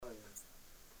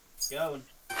going.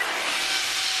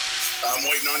 I'm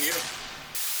waiting on you.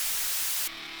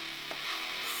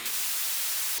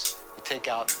 You take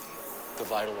out the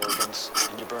vital organs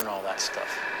and you burn all that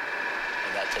stuff.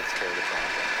 And that takes care of the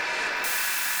problem.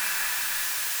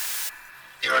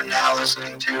 You are now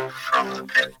listening to From the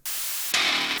Pit.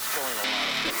 Killing a lot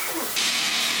of people.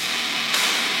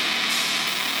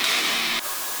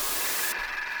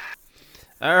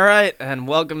 All right, and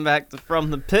welcome back to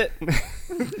From the Pit.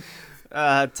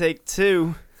 Take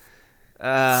two.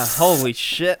 Holy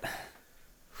shit!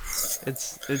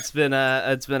 It's been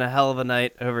a hell of a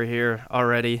night over here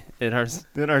already in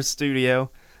our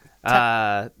studio.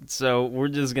 So we're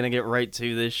just gonna get right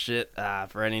to this shit.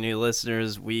 For any new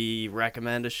listeners, we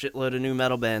recommend a shitload of new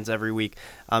metal bands every week.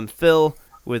 I'm Phil.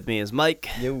 With me is Mike.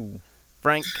 Yo.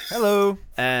 Frank. Hello.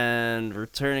 And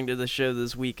returning to the show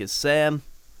this week is Sam.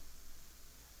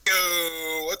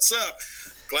 Yo, what's up?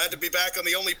 Glad to be back on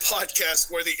the only podcast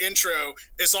where the intro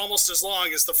is almost as long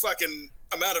as the fucking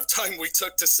amount of time we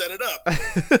took to set it up.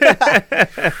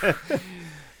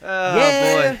 Oh,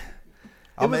 boy.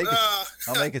 I'll make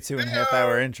a 2.5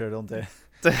 hour intro, don't I?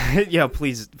 Yeah,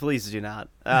 please do not.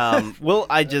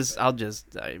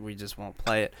 We just won't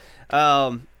play it.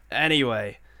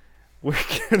 Anyway, we're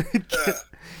gonna get.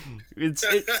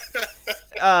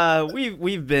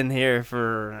 We've been here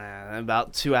for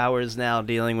about 2 hours now,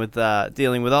 dealing with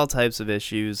all types of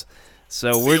issues.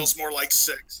 So feels more like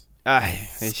 6.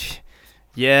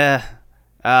 Yeah.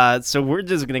 So we're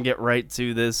just gonna get right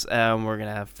to this. We're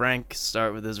gonna have Frank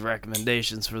start with his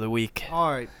recommendations for the week.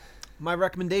 All right, my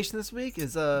recommendation this week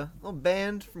is a little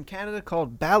band from Canada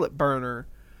called Ballot Burner.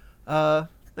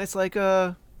 Nice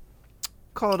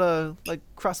call it like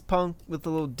crust punk with a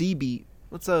little D beat.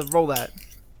 Let's roll that.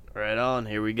 Right on.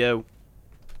 Here we go.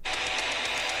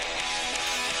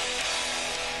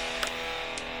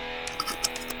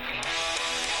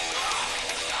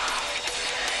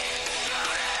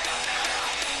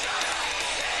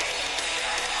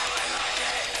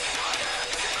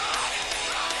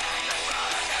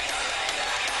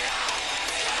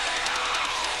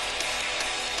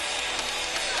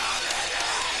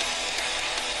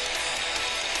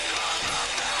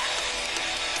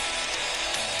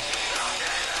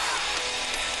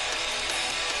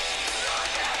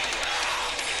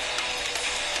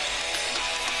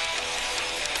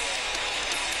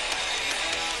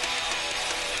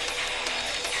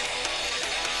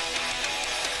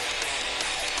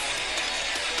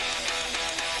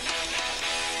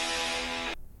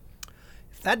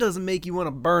 If that doesn't make you want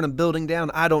to burn a building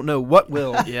down, I don't know what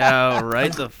will. Yeah,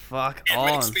 right the fuck It on.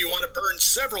 makes me want to burn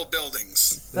several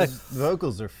buildings. The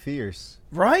vocals are fierce.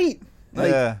 Right?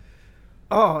 Like, Yeah.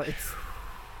 oh,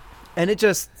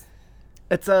 that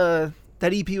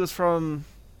EP was from,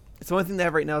 it's the only thing they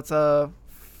have right now. It's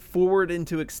Forward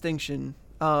into Extinction,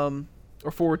 or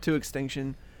Forward to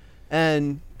Extinction,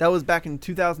 and that was back in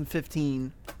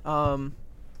 2015.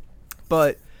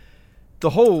 But the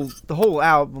whole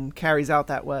album carries out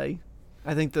that way.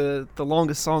 I think the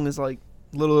longest song is like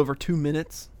a little over 2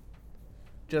 minutes.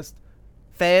 Just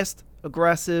fast,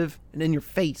 aggressive, and in your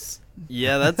face.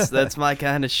 Yeah, that's my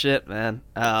kind of shit, man.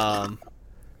 I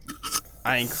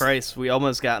mean, Christ, we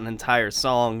almost got an entire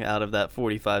song out of that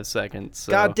 45 seconds.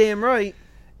 So. Goddamn right.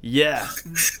 Yeah.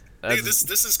 Hey,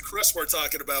 this is Chris we're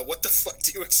talking about. What the fuck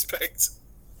do you expect?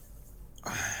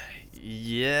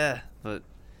 Yeah, but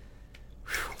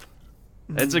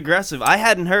it's aggressive. I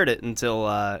hadn't heard it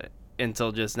until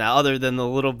just now, other than the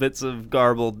little bits of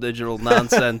garbled digital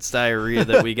nonsense diarrhea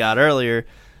that we got earlier.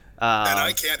 And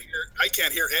I can't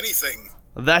hear anything.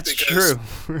 That's because,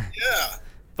 true. Yeah.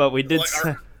 But we did.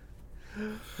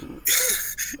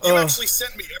 You actually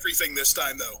sent me everything this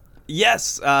time, though.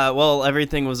 Yes. Well,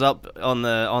 everything was up on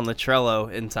the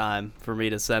Trello in time for me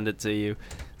to send it to you,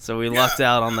 so we lucked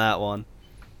out on that one.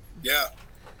 Yeah.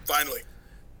 Finally.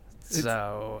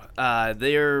 So,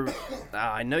 they're.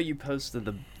 I know you posted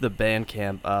the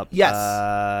Bandcamp up. Yes.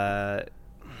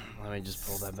 Let me just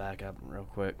pull that back up real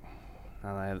quick.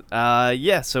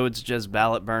 Yeah. So it's just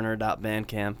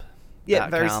ballotburner.bandcamp.com.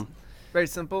 Yeah, very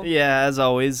simple. Yeah, as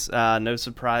always, no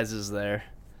surprises there.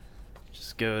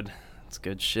 Just good. It's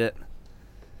good shit.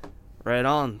 Right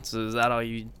on. So is that all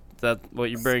you? That what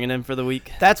you're bringing in for the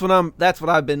week? That's what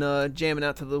I've been jamming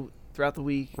out throughout the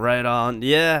week. Right on.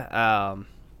 Yeah.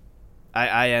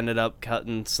 I ended up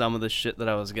cutting some of the shit that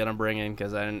I was gonna bring in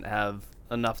because I didn't have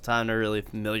enough time to really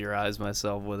familiarize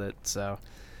myself with it. So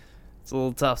it's a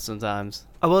little tough sometimes.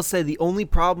 I will say the only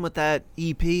problem with that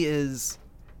EP is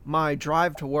my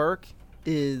drive to work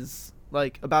is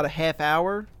like about a half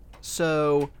hour.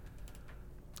 So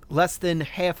less than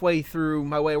halfway through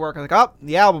my way to work, I was like, oh,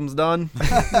 the album's done.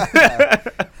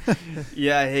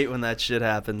 Yeah, I hate when that shit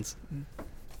happens.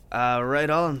 Right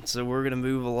on. So we're going to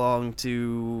move along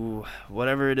to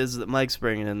whatever it is that Mike's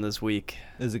bringing in this week.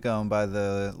 Is it going by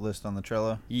the list on the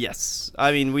Trello? Yes.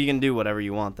 I mean, we can do whatever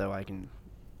you want, though. I can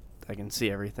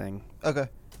see everything. Okay.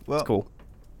 Well, It's cool.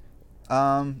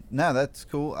 No, that's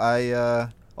cool.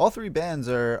 All three bands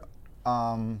are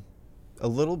a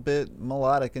little bit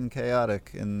melodic and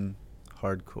chaotic and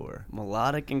hardcore.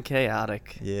 Melodic and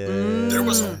chaotic. Yeah. There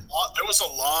was a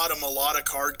lot of melodic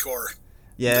hardcore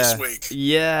Yeah. this week.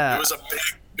 Yeah. It was a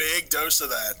big dose of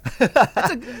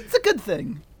that. It's a good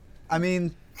thing. I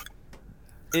mean,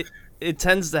 It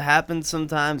tends to happen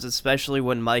sometimes, especially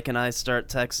when Mike and I start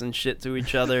texting shit to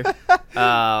each other.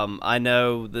 I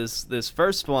know this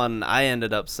first one I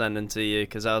ended up sending to you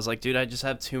because I was like, dude, I just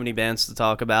have too many bands to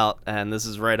talk about, and this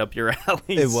is right up your alley.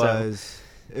 it so- was.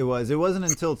 It wasn't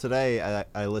until today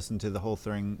I listened to the whole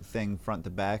thing front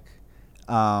to back.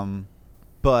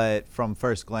 But from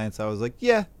first glance, I was like,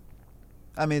 yeah.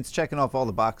 I mean, it's checking off all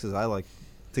the boxes I like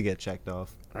to get checked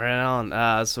off. Right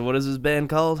on. So what is this band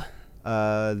called?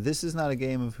 This is not a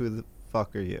game of who the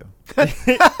fuck are you.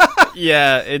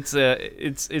 Yeah,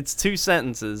 it's two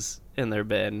sentences in their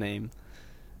band name.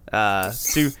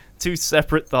 Two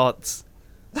separate thoughts.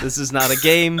 This is not a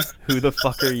game. Who the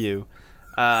fuck are you?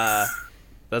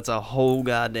 That's a whole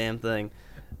goddamn thing.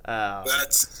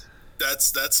 That's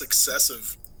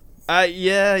excessive.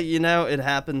 Yeah, it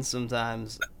happens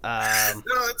sometimes. No,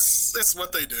 that's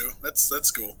what they do.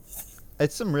 That's cool.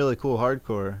 It's some really cool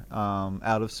hardcore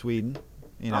out of Sweden.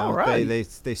 All right.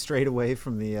 They strayed away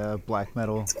from the black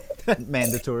metal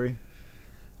mandatory.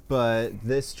 But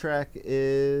this track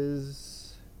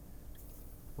is...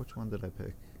 Which one did I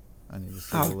pick? I need to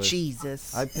see the Oh, list.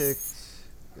 Jesus. I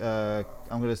picked...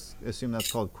 I'm going to assume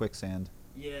that's called Quicksand.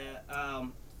 Yeah,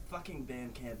 fucking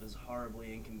Bandcamp is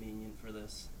horribly inconvenient for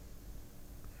this.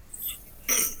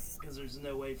 Because there's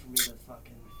no way for me to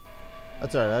fucking...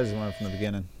 That's alright, I just learned from the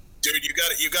beginning. Dude,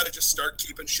 you gotta just start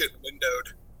keeping shit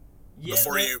windowed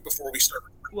before we start.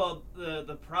 Well,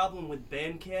 the problem with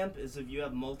Bandcamp is if you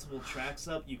have multiple tracks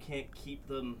up, you can't keep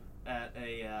them at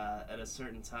a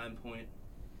certain time point.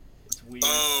 It's weird.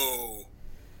 Oh,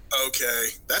 okay.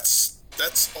 That's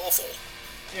awful.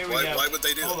 Here we Why- go. why would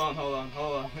they do hold that? on.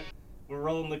 Hold on. We're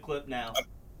rolling the clip now.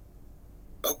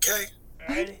 Okay.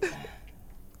 Alrighty.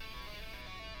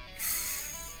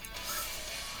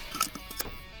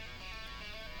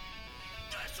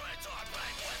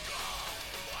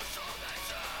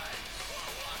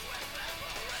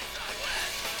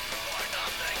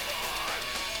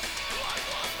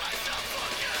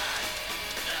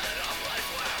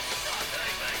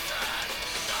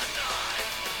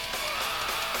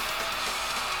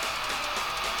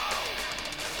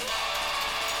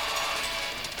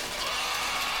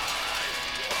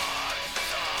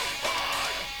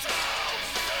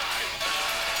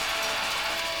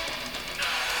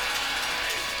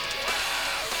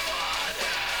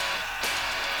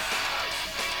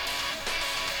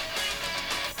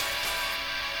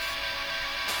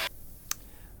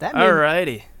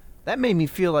 Alrighty. That made me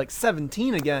feel like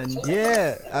 17 again.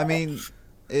 Yeah, I mean,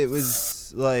 it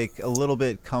was like a little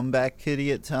bit comeback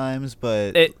kitty at times,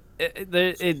 but... It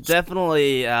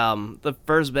definitely, the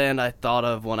first band I thought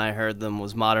of when I heard them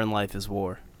was Modern Life is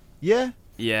War. Yeah.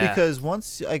 Yeah. Because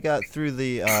once I got through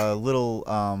the little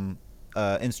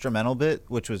instrumental bit,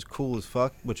 which was cool as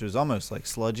fuck, which was almost like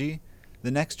sludgy, the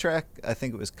next track, I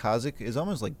think it was Kazik, is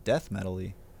almost like death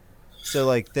metal-y. So,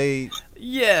 like,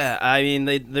 Yeah, I mean,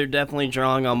 they're definitely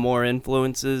drawing on more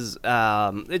influences.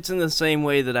 It's in the same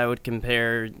way that I would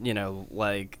compare,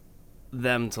 like,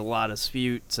 them to La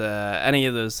Dispute, any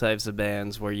of those types of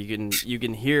bands where you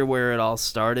can hear where it all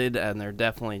started, and they're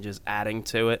definitely just adding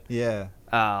to it. yeah.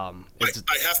 I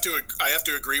have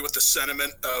to agree with the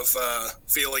sentiment of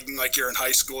feeling like you're in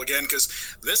high school again, because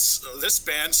this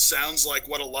band sounds like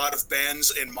what a lot of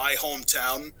bands in my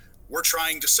hometown were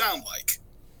trying to sound like.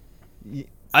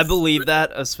 I believe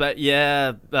that,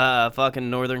 fucking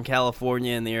Northern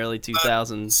California in the early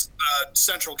 2000s.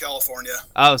 Central California.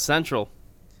 Oh, Central.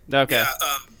 Okay.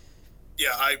 Yeah,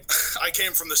 I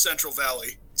came from the Central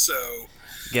Valley, so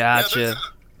Gotcha.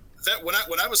 that when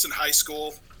I was in high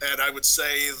school, and I would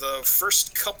say the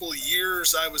first couple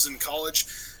years I was in college,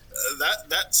 that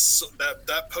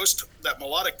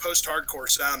melodic post-hardcore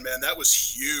sound, man, that was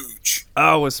huge.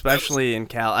 Oh, especially in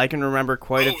Cal. I can remember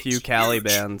quite a few Cali huge.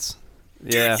 bands.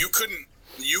 Dude, Yeah. you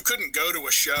couldn't go to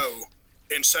a show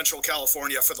in Central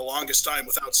California for the longest time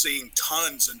without seeing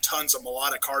tons and tons of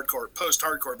melodic hardcore,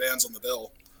 post-hardcore bands on the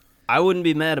bill. I wouldn't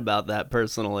be mad about that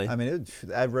personally. I mean,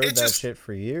 I rode It that just- shit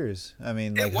for years. I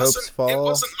mean, It like Hopes Fall. It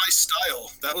wasn't my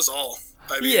style. That was all.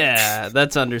 I mean, Yeah,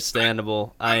 that's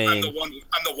understandable. I'm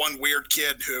the one weird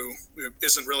kid who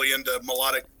isn't really into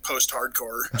melodic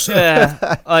post-hardcore. So,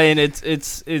 yeah, I mean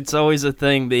it's always a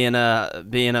thing being a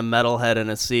metalhead in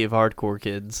a sea of hardcore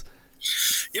kids.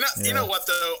 you know what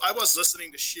though? I was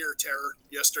listening to Sheer Terror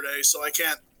yesterday, so I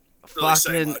can't really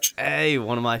say Fucking much. A,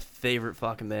 one of my favorite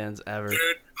fucking bands ever. Dude,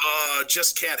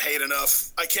 just can't hate enough.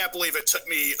 I can't believe it took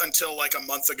me until like a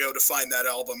month ago to find that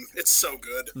album. It's so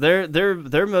good.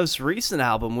 Their most recent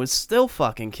album was still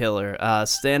fucking killer.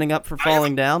 Standing Up for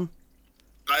Falling Down.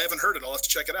 I haven't heard it. I'll have to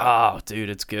check it out. Oh, dude,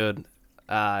 it's good.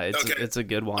 It's a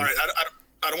good one. All right,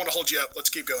 I don't want to hold you up. Let's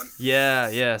keep going.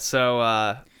 Yeah.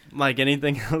 So, Mike,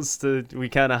 anything else we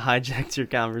kind of hijacked your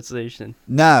conversation?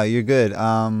 No, you're good.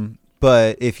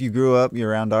 But if you grew up, you're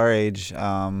around our age,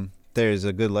 there's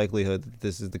a good likelihood that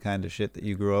this is the kind of shit that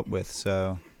you grew up with.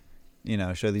 So,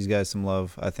 show these guys some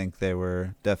love. I think they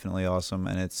were definitely awesome,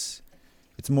 and it's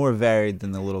more varied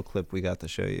than the little clip we got to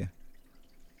show you.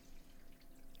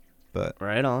 But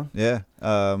Right on. yeah,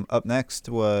 up next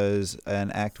was an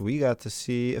act we got to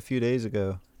see a few days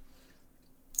ago.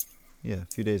 Yeah, a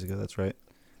few days ago. That's right.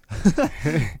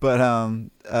 But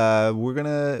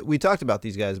we talked about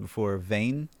these guys before.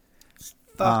 Vane.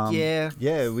 Fuck yeah.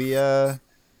 Yeah, we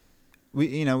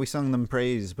sung them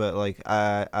praise, but like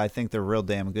I think they're real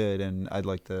damn good, and I'd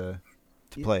like to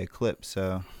play a clip.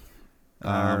 So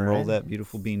All roll right. that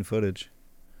beautiful bean footage.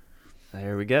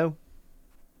 There we go.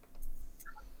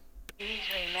 Please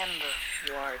remember,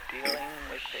 you are dealing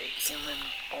with a human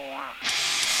form.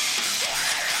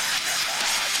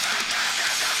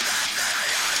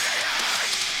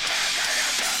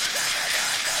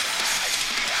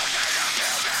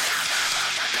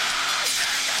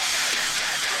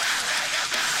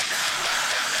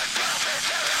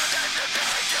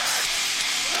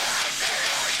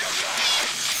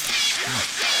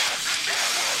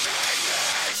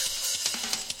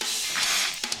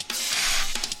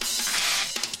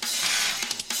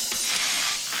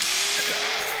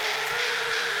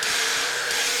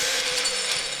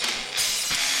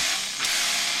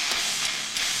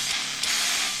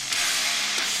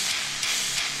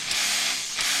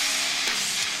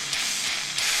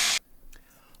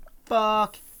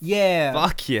 Fuck yeah.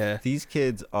 Fuck yeah. These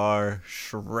kids are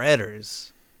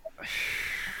shredders.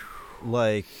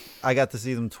 Like, I got to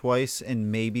see them twice in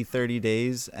maybe 30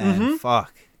 days, and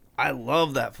fuck, I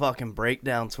love that fucking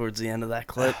breakdown towards the end of that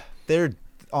clip. they're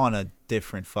on a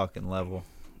different fucking level.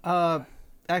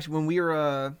 Actually, when we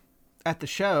were at the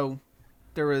show,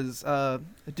 there was a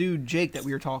dude, Jake, that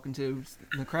we were talking to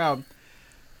in the crowd,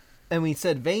 and we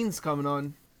said Vane's coming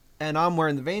on, and I'm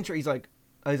wearing the Vane shirt. He's like,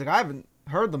 I haven't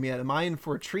heard them yet. Am I in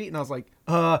for a treat? And I was like,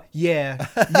 yeah,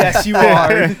 yes, you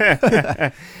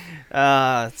are.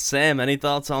 Sam, any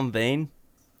thoughts on Vane?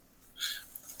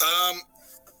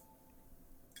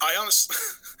 I honestly,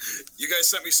 you guys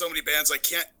sent me so many bands I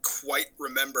can't quite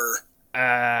remember.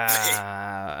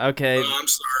 Okay. I'm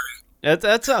sorry.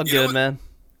 That's all You know good, what? man.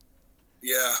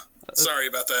 Yeah, sorry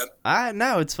about that.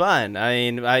 No, it's fine. I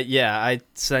mean, I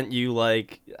sent you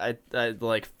like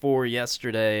 4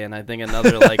 yesterday, and I think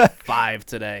another like 5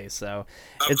 today. So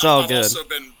it's all good.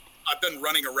 I've been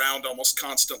running around almost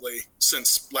constantly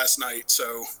since last night.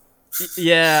 So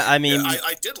Yeah, I mean, yeah,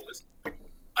 I did listen.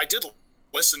 I did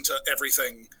listen to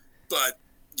everything, but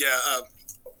yeah.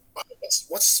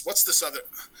 What's this other?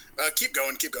 Keep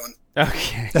going.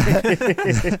 okay.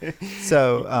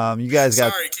 So, you guys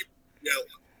got Sorry.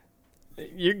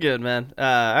 You're good, man. All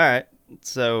right.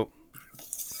 So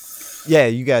yeah,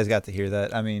 you guys got to hear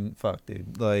that. I mean, fuck,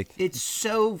 dude. Like, It's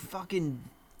so fucking,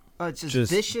 it's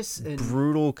Just vicious and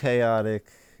brutal, chaotic,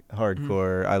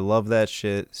 hardcore. I love that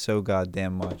shit so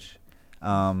goddamn much.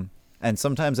 And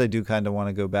sometimes I do kind of want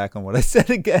to go back on what I said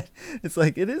again. It's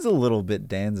like, it is a little bit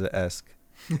Danza-esque.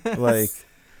 Like,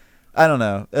 I don't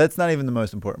know. That's not even the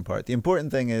most important part. The important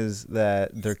thing is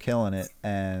that they're killing it,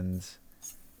 and,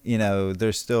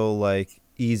 they're still, like,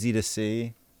 easy to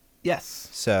see. yes.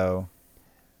 So,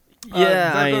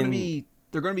 yeah,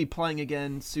 they're going to be playing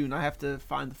again soon. I have to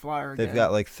find the flyer again. they've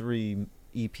got, like, 3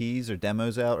 EPs or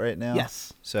demos out right now.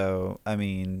 Yes. So, I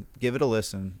mean, give it a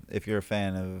listen if you're a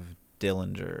fan of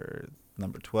Dillinger,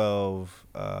 Number 12,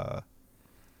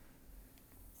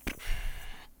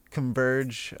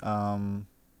 Converge.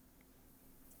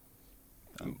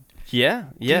 yeah,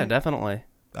 definitely.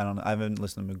 I don't know. I haven't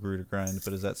listened to Magruder Grind,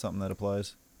 but is that something that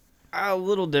applies? A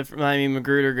little different. I mean,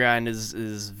 Magruder Grind is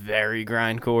very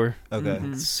grindcore. Okay.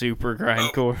 Super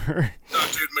grindcore. No,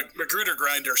 dude, Magruder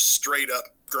Grinder straight up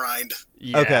grind.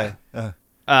 Yeah. Okay.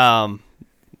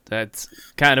 That's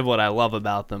kind of what I love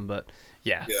about them, but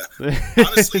yeah. Yeah.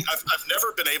 Honestly, I've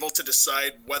never been able to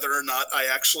decide whether or not I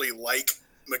actually like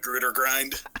Magruder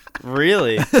Grind.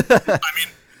 Really? I mean,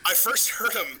 I first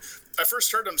heard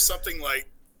him something like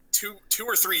two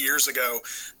or 3 years ago,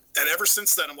 and ever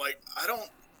since then I'm like, I don't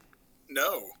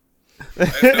know. I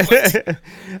have no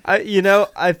idea.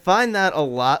 I find that a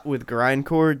lot with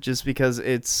grindcore just because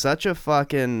it's such a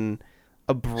fucking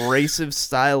abrasive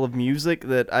style of music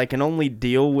that I can only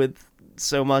deal with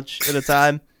so much at a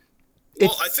time.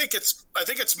 Well, I think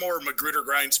it's more Magruder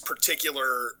Grind's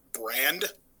particular brand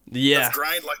of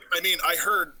grind. Like, I mean, I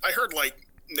heard like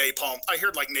Napalm. I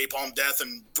heard like Napalm Death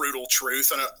and Brutal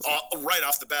Truth, and right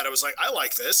off the bat, I was like, I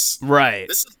like this. Right.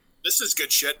 This is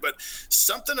good shit. But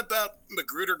something about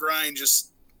Magruder Grind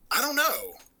just, I don't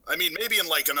know. I mean, maybe in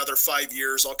like another 5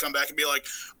 years, I'll come back and be like,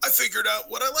 I figured out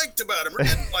what I liked about him or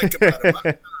didn't like about him. I don't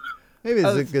know. Maybe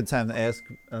it's a good time to ask.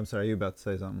 I'm sorry, you about to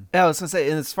say something? Yeah, I was gonna say,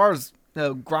 and as far as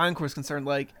grindcore is concerned,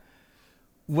 like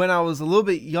when I was a little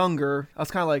bit younger, I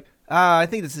was kind of like, I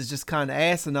think this is just kind of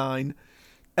asinine,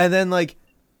 and then like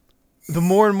the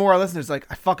more and more I listen, it's like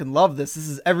I fucking love this. This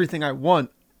is everything I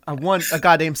want. I want a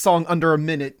goddamn song under a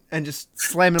minute and just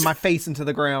slamming my face into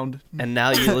the ground. And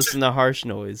now you listen to Harsh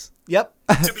Noise. Yep.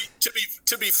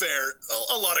 To be fair,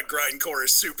 a lot of grindcore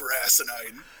is super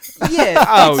asinine. Yeah.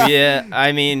 Oh yeah.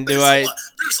 I mean, There's a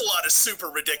lot of super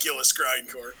ridiculous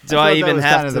grindcore. Do I even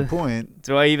have kind to? of the point.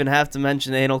 Do I even have to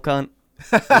mention Anal Cunt?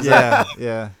 Yeah.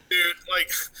 Dude,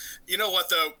 like, you know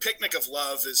what though? Picnic of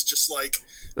Love is just like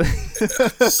it's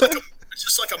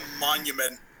just like a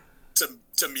monument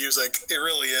to music. It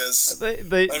really is. I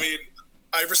mean,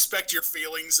 I respect your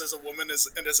feelings as a woman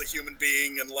and as a human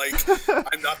being, and like,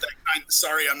 I'm not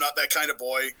that kind of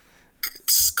boy.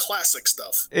 Classic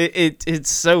stuff.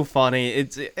 It's so funny.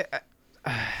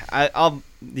 I'll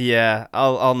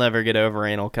never get over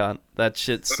Anal Cunt. That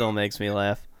shit still makes me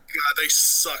laugh. God, they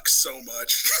suck so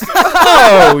much.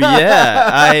 Oh yeah.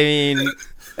 I mean,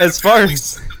 as far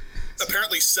as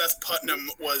apparently Seth Putnam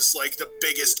was like the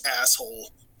biggest asshole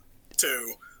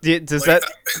too. Does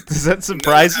that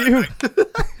surprise you?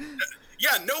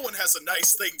 Yeah, no one has a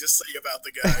nice thing to say about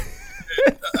the guy.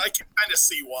 I can kind of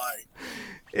see why.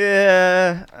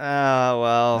 Yeah.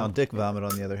 Well. Now, Dick Vomit,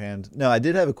 on the other hand. No, I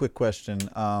did have a quick question.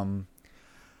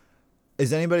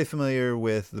 Is anybody familiar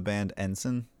with the band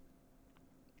Ensign?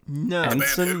 No.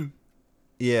 Ensign?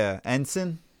 Yeah,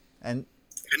 Ensign. Ensign?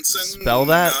 Spell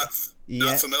that?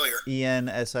 Not familiar.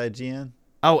 ENSIGN?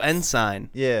 Oh, Ensign.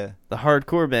 Yeah. The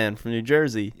hardcore band from New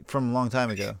Jersey. From a long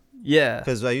time ago. Yeah.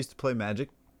 Because I used to play Magic,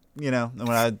 and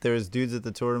when there was dudes at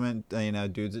the tournament,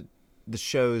 dudes at the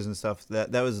shows and stuff.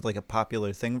 That was like a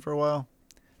popular thing for a while.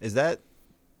 Is that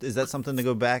something to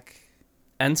go back?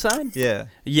 Ensign? Yeah.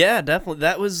 Yeah, definitely.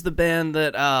 That was the band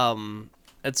that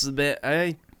it's the band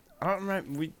I don't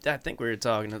remember. I think we were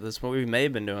talking at this point. We may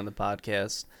have been doing the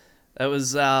podcast. That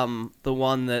was the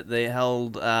one that they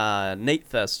held Nate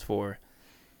Fest for.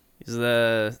 He's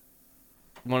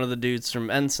one of the dudes from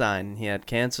Ensign. He had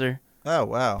cancer. Oh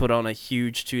wow! Put on a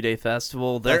huge 2-day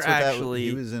festival.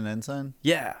 He was in Ensign.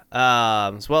 Yeah,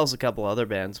 as well as a couple other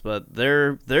bands, but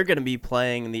they're going to be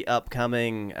playing the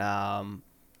upcoming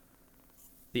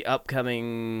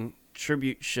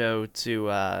tribute show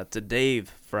to Dave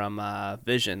from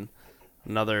Vision,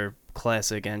 another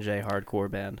classic NJ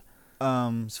hardcore band.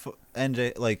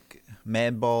 NJ like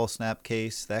Madball,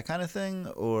 Snapcase, that kind of thing,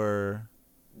 or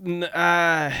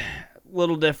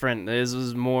little different. This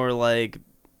was more like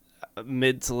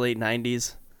mid to late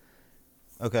 90s.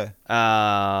 Okay.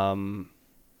 I'll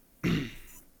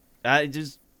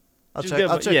check it out.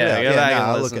 I'll check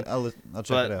it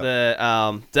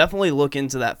out. Definitely look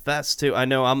into that fest too. I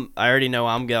already know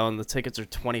I'm going. The tickets are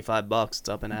 $25. It's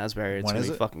up in Asbury. It's gonna be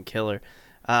fucking killer.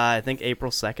 I think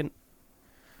April 2nd.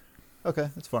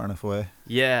 Okay, that's far enough away.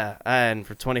 Yeah, and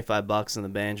for $25 in the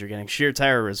band you're getting, Sheer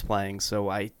Terror is playing, so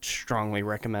I strongly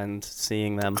recommend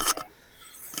seeing them.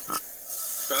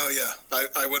 Oh yeah,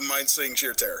 I wouldn't mind seeing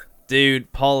Sheer Terror.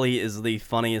 Dude, Paulie is the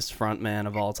funniest frontman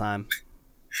of all time.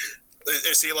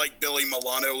 Is he like Billy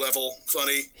Milano level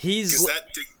funny? Because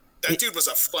that dude was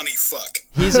a funny fuck.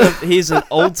 He's an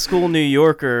old school New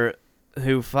Yorker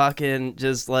who fucking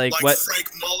just like what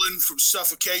Frank Mullen from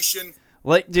Suffocation.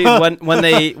 Like, dude, when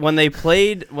they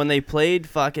played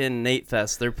fucking Nate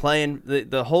Fest, they're playing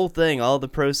the whole thing. All the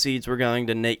proceeds were going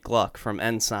to Nate Gluck from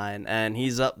Ensign, and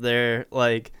he's up there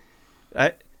like,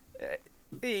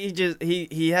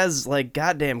 he has like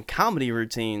goddamn comedy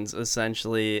routines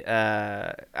essentially.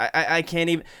 I can't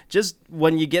even, just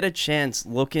when you get a chance,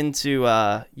 look into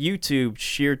YouTube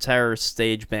Sheer Terror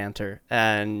stage banter,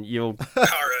 and you'll All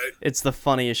right. it's the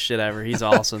funniest shit ever. He's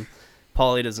awesome.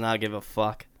 Paulie does not give a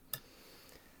fuck.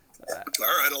 All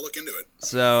right, I'll look into it.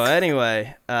 So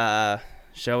anyway,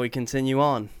 shall we continue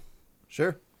on?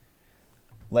 Sure.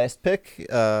 Last pick,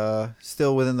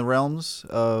 still within the realms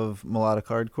of melodic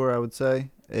hardcore, I would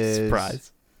say. Is,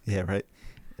 Surprise. Yeah, right.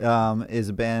 Is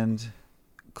a band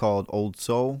called Old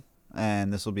Soul,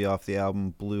 and this will be off the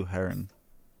album Blue Heron.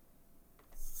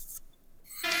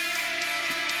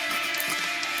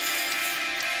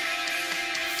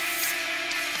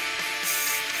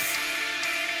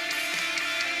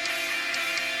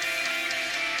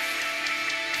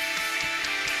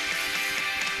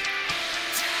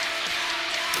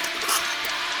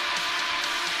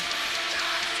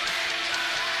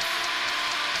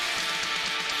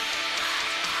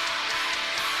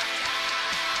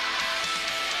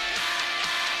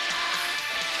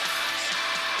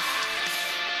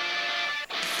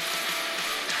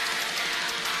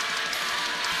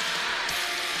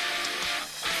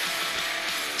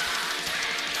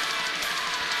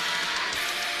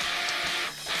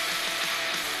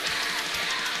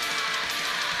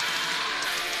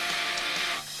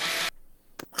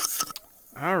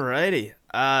 Alrighty.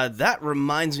 That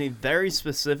reminds me very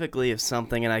specifically of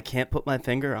something, and I can't put my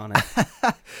finger on it.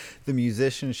 The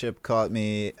musicianship caught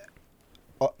me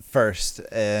first,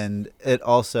 and it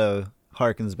also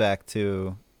harkens back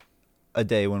to a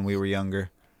day when we were younger.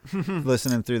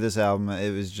 Listening through this album, it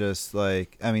was just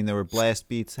like, I mean, there were blast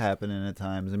beats happening at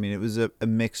times. I mean, it was a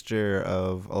mixture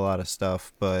of a lot of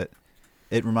stuff, but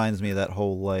it reminds me of that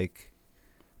whole, like,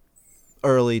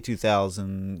 early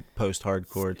 2000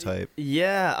 post-hardcore type.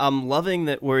 Yeah, I'm loving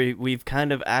that we've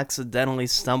kind of accidentally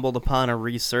stumbled upon a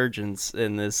resurgence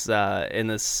in this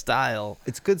style.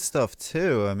 It's good stuff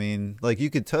too. I mean, like, you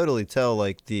could totally tell,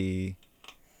 like, the,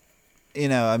 you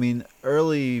know, I mean,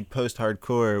 early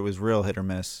post-hardcore was real hit or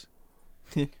miss.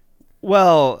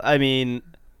 Well, I mean,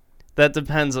 that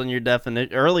depends on your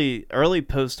definition. Early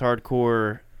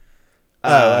post-hardcore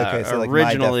Okay, so like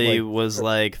originally was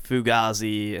like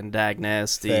Fugazi and Dag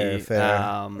Nasty. Fair.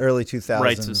 Early 2000s.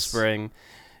 Rites of Spring.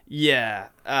 Yeah.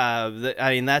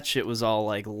 I mean, that shit was all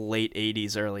like late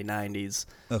 80s, early 90s.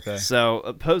 Okay.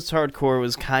 So post-hardcore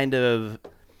was kind of,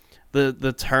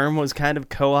 the term was kind of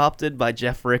co-opted by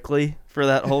Jeff Rickley for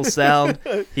that whole sound.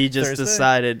 He just Thursday?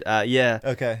 decided,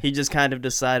 Okay. he just kind of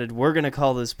decided, we're going to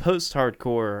call this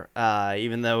post-hardcore,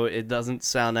 even though it doesn't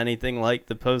sound anything like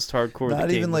the post-hardcore that Not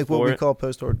came even like what before we it. call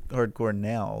post-hardcore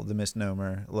now, the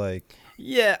misnomer. Like,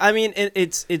 Yeah, I mean,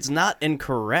 it's not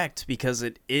incorrect because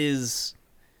it is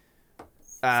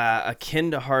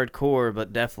akin to hardcore,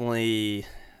 but definitely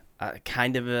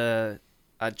kind of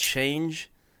a change.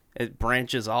 It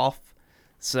branches off.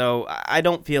 So I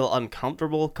don't feel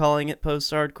uncomfortable calling it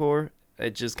post-hardcore.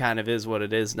 It just kind of is what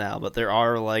it is now. But there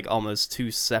are like almost two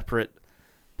separate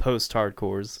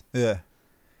post-hardcores. yeah.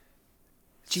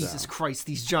 Jesus Christ,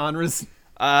 these genres.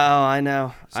 Oh, I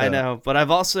know. I So- know. But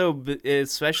I've also,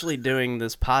 especially doing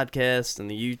this podcast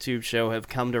and the YouTube show, have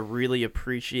come to really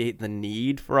appreciate the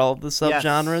need for all of the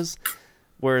subgenres.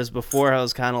 Whereas before I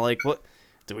was kind of like, what?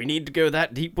 Do we need to go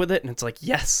that deep with it? And it's like,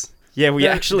 yes. Yeah, we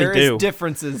actually there do. is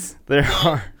differences. There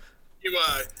are.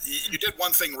 You did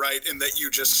one thing right in that you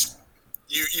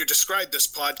described this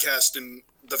podcast in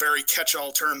the very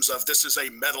catch-all terms of this is a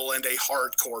metal and a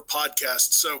hardcore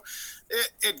podcast. So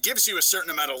it gives you a certain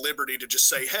amount of liberty to just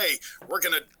say, hey, we're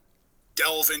going to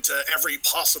delve into every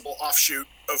possible offshoot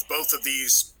of both of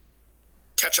these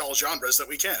catch-all genres that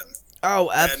we can. Oh,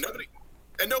 And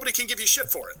nobody can give you shit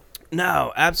for it.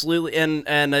 no, absolutely.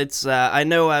 And it's, I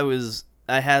know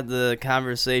I had the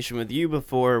conversation with you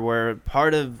before where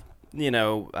part of,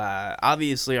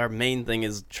 obviously our main thing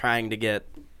is trying to get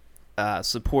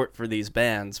support for these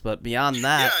bands, but beyond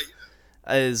that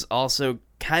is also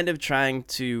kind of trying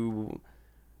to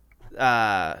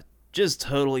just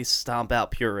totally stomp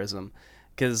out purism,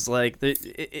 because like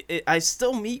I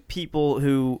still meet people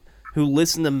who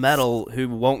listen to metal who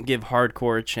won't give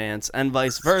hardcore a chance, and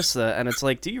vice versa, and it's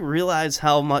like, do you realize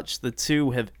how much the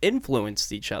two have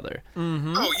influenced each other?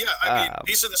 Oh yeah, I mean,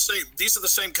 these are the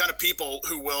same kind of people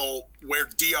who will wear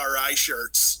DRI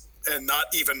shirts and not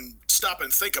even stop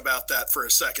and think about that for a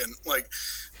second. Like,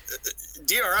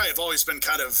 DRI have always been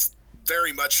kind of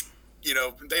very much,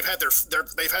 they've had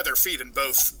their feet in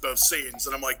both scenes,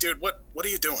 and I'm like, dude, what are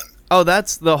you doing? Oh,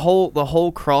 that's the whole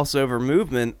crossover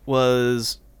movement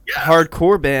was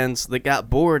hardcore bands that got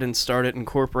bored and started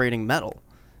incorporating metal.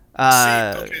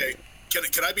 Okay.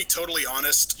 Can I be totally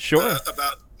honest? Sure.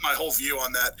 About my whole view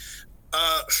on that.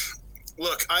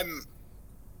 Look,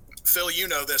 Phil. You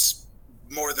know this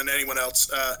more than anyone else.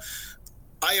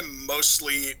 I am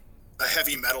mostly a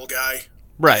heavy metal guy.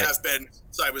 Right. I have been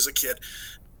since I was a kid,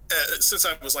 since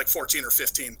I was like 14 or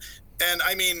 15. And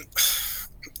I mean,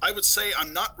 I would say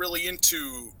I'm not really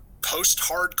into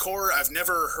post-hardcore. I've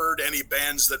never heard any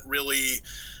bands that really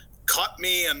caught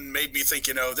me and made me think,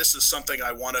 this is something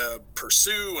I want to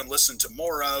pursue and listen to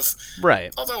more of.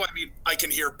 Right. Although, I mean, I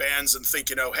can hear bands and think,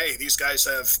 hey, these guys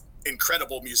have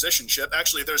incredible musicianship.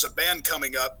 Actually, there's a band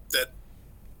coming up that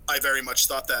I very much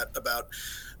thought that about.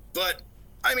 But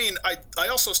I mean, I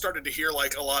also started to hear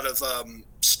like a lot of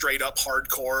straight up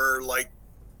hardcore, like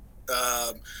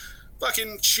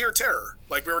fucking sheer terror,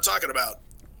 like we were talking about.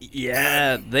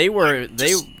 Yeah, And, they were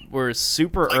like,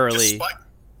 super like, early.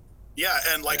 Yeah,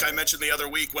 and like I mentioned the other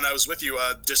week when I was with you,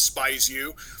 Despise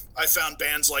You, I found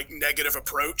bands like Negative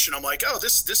Approach, and I'm like, oh,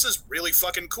 this is really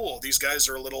fucking cool. These guys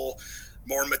are a little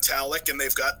more metallic, and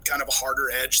they've got kind of a harder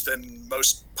edge than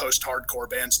most post-hardcore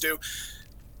bands do.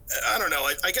 I don't know.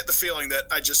 I get the feeling that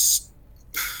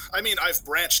I've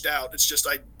branched out. It's just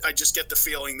I just get the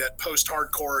feeling that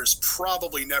post-hardcore is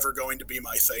probably never going to be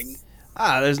my thing.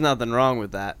 There's nothing wrong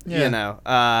with that. Yeah.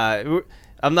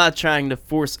 I'm not trying to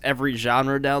force every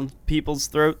genre down people's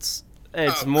throats.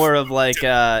 It's Oh, more of like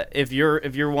if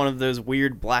you're one of those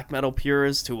weird black metal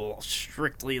purists who will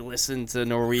strictly listen to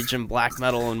Norwegian black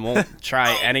metal and won't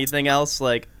try anything else,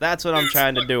 like that's what I'm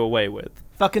trying to do away with.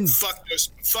 Fucking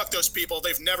Fuck those people.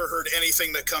 They've never heard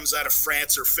anything that comes out of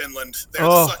France or Finland. They're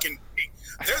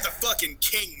they're the fucking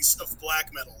kings of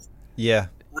black metal. Yeah.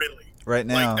 Really. Right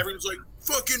now. Like everyone's like,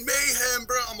 fucking Mayhem,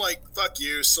 bro. I'm like, fuck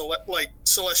you.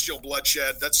 Celestial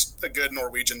Bloodshed. That's a good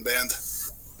Norwegian band.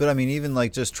 But I mean, even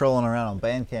like just trolling around on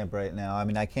Bandcamp right now. I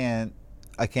mean, I can't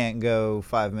go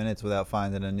 5 minutes without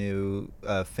finding a new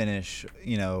Finnish,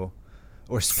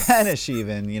 or Spanish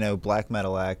even, black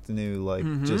metal act,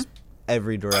 new just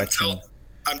every direction.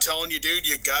 I'm telling you, dude,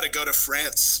 you gotta go to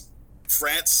France.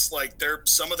 France, like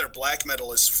some of their black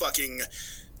metal is fucking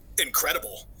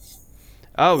incredible.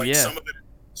 Oh Like, yeah.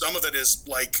 Some of it is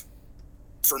like,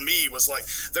 for me, was like,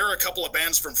 there are a couple of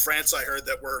bands from France I heard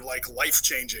that were like life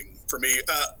changing for me.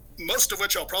 Most of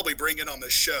which I'll probably bring in on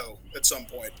this show at some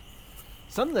point.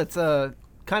 something that's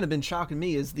kind of been shocking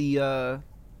me is the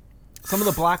some of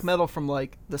the black metal from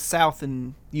like the South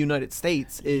and United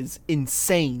States is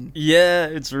insane. Yeah,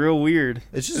 it's real weird.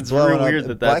 It's just real blowing up. weird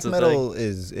that Black that's a metal thing.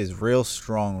 is real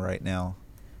strong right now.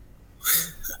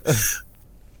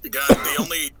 God, the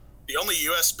only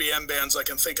USBM bands I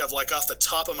can think of, like off the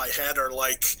top of my head, are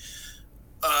like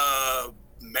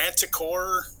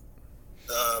Manticore,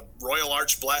 Royal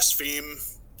Arch Blaspheme.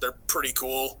 They're pretty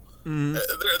cool. I'm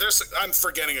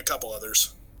forgetting a couple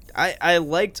others. I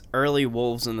liked early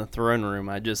Wolves in the Throne Room.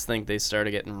 I just think they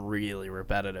started getting really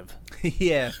repetitive.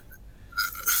 Yeah.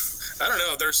 I don't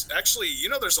know. There's actually,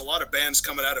 there's a lot of bands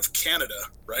coming out of Canada,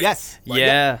 right? Yes.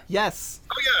 Yeah. Yes.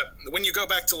 Oh yeah. When you go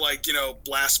back to like,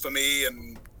 Blasphemy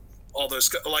and all those,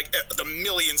 like the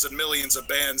millions and millions of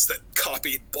bands that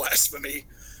copied Blasphemy.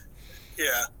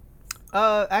 Yeah.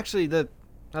 Actually,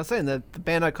 I was saying that the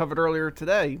band I covered earlier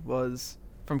today was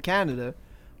from Canada.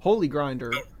 Holy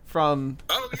Grinder from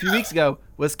a few weeks ago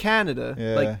was Canada.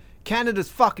 Yeah. Like, Canada's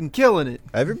fucking killing it.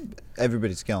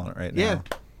 Everybody's killing it right now. Yeah.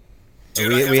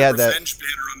 Dude, we I had have a that. Revenge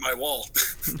banner on my wall.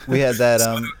 We had that.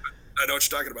 So I know what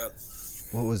you're talking about.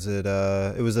 What was it?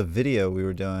 It was a video we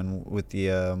were doing with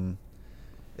the.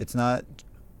 It's not.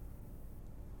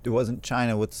 It wasn't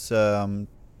China. What's the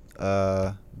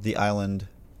island?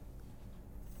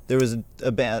 There was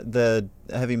a band, the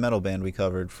heavy metal band we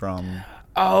covered from.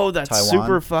 Oh, that Taiwan.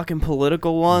 super fucking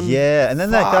political one. Yeah, and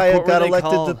then that Fuck, guy what were got they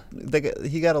elected. called?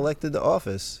 He got elected to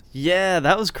office. Yeah,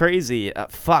 that was crazy.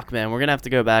 Fuck, man, we're gonna have to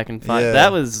go back and find. Yeah.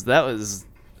 That was.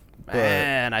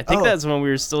 Man, I think Oh. that's when we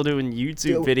were still doing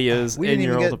YouTube videos We in didn't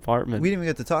your even old get- apartment. We didn't even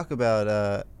get to talk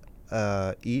about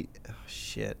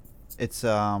shit. It's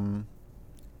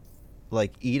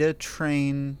like Edo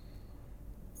Train.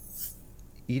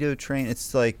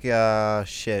 It's like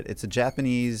shit. It's a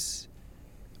Japanese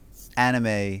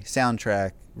anime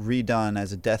soundtrack redone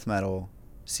as a death metal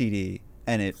CD,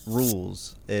 and it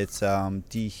rules. It's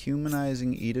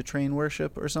dehumanizing Edo Train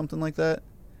worship or something like that.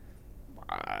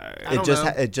 I It don't just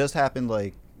know. it just happened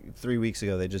like 3 weeks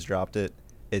ago. They just dropped it.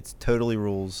 It's totally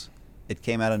rules. It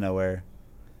came out of nowhere.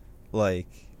 Like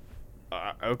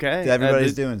Okay.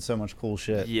 everybody's doing so much cool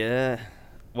shit. Yeah.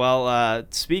 Well,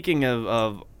 speaking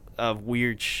of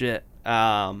weird shit,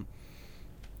 the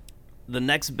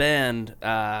next band,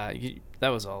 that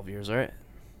was all of yours, right?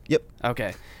 Yep.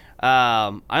 Okay.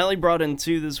 I only brought in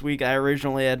 2 this week. I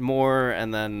originally had more,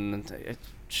 and then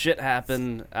shit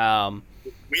happened.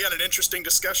 We had an interesting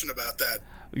discussion about that.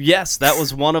 Yes, that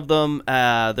was one of them.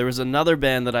 There was another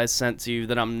band that I sent to you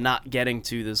that I'm not getting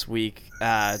to this week.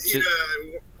 I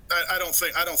don't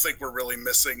think we're really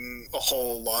missing a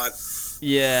whole lot.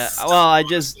 Yeah, well,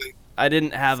 I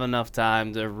didn't have enough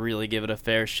time to really give it a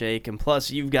fair shake, and plus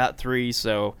you've got 3,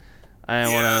 so I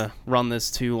don't want to run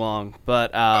this too long.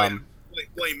 But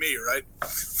blame me, right?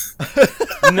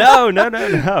 no, not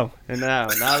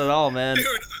at all, man. Dude,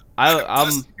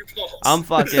 I'm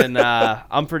fucking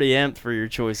I'm pretty amped for your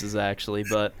choices actually,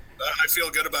 but I feel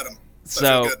good about them.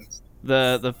 So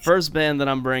the first band that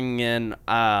I'm bringing in,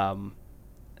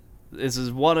 this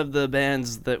is one of the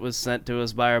bands that was sent to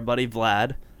us by our buddy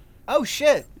Vlad. Oh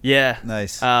shit! Yeah,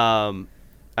 Nice.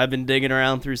 I've been digging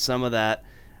around through some of that.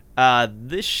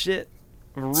 This shit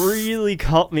really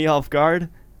caught me off guard.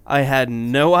 I had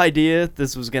no idea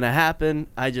this was gonna happen.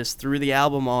 I just threw the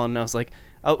album on and I was like,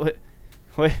 oh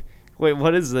wait,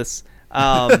 what is this?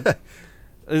 This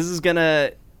is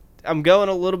gonna. I'm going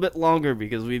a little bit longer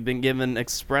because we've been given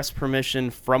express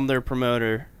permission from their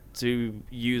promoter to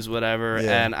use whatever,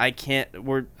 and I can't.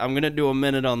 I'm gonna do a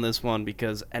minute on this one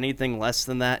because anything less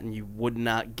than that, and you would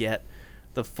not get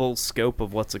the full scope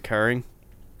of what's occurring.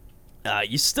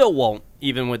 You still won't,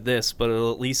 even with this, but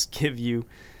it'll at least give you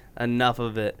enough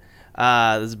of it.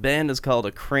 This band is called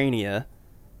Acrania.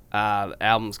 The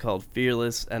album's called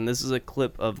Fearless, and this is a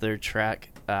clip of their track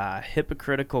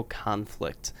Hypocritical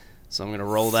Conflict. So I'm going to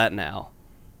roll that now.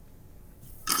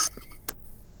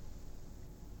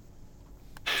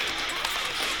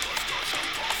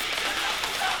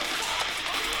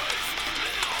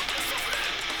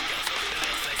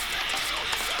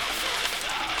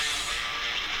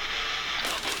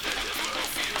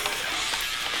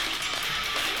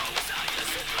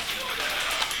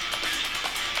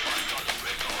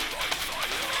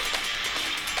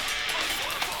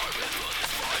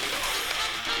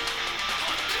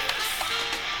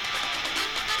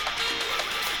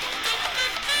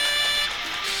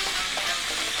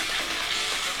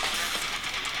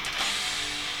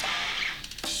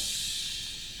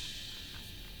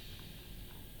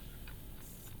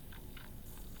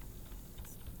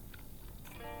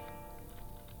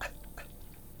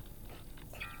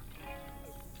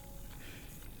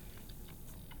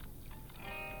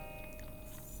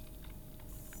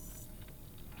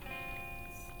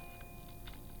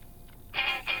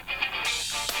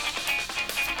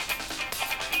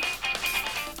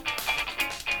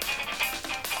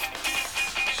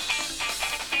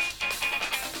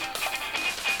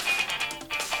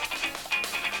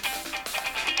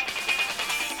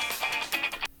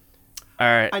 All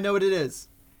right. I know what it is.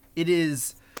 It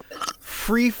is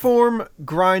freeform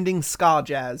grinding ska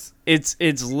jazz. It's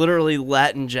literally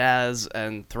Latin jazz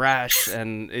and thrash,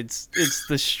 and it's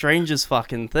the strangest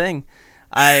fucking thing.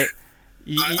 I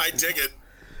dig it.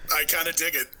 I kind of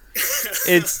dig it.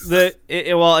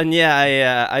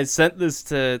 I sent this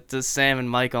to Sam and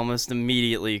Mike almost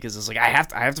immediately because it's like I have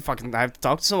to talk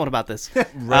to someone about this.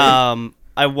 Right.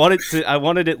 I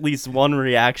wanted at least one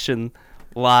reaction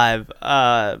live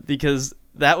because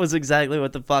that was exactly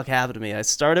what the fuck happened to me. I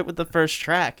started with the first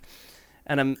track,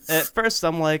 and at first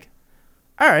I'm like,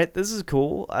 all right, this is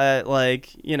cool.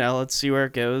 Let's see where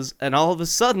it goes. And all of a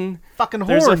sudden,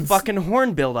 there's a fucking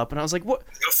horn build up, and I was like, what?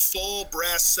 A full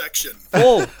brass section.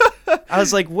 Full. I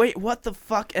was like, wait, what the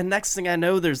fuck? And next thing I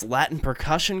know, there's Latin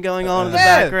percussion going on in the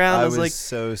background. I was like,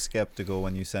 so skeptical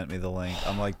when you sent me the link.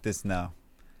 I'm like, this no.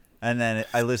 And then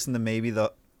I listened to maybe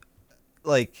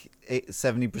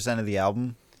 70% of the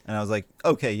album, and I was like,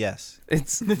 okay, yes.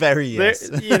 It's very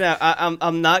yes.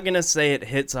 I'm not gonna say it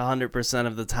hits 100%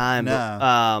 of the time,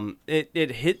 but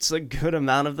it hits a good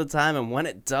amount of the time, and when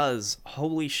it does,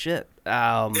 holy shit.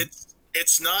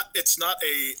 It's not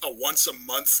a once a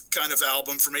month kind of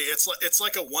album for me. It's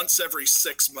like a once every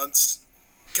 6 months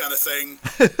kind of thing.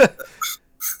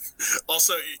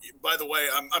 Also, by the way,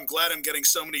 I'm glad I'm getting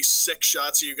so many sick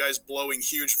shots of you guys blowing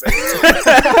huge veins. For the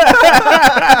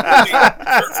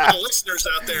listeners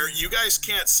out there, you guys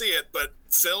can't see it, but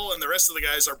Phil and the rest of the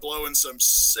guys are blowing some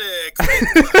sick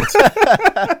veins.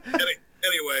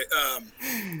 Anyway,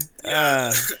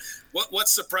 what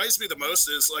surprised me the most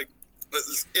is like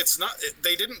it's not.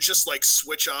 They didn't just like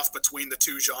switch off between the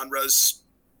two genres.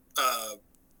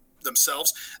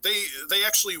 Themselves, they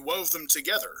actually wove them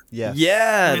together. Yeah.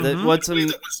 That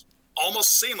was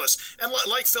almost seamless. And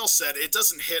like Phil said, it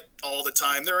doesn't hit all the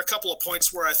time. There are a couple of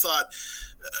points where I thought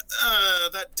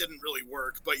that didn't really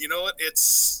work, but you know what?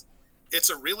 It's it's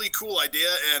a really cool idea,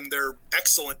 and they're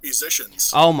excellent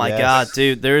musicians. Oh my Yes. god,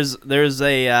 dude! There's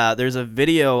a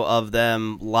video of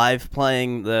them live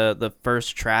playing the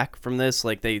first track from this.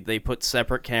 Like they put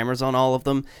separate cameras on all of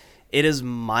them. It is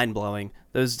mind blowing.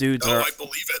 Those dudes Oh, are I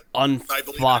believe it. I believe it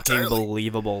unfucking entirely.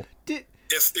 believable.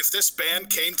 If this band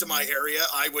came to my area,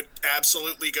 I would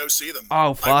absolutely go see them.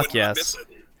 Oh, I fuck would not yes. miss it.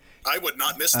 I would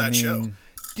not miss I that show. mean,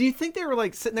 Do you think they were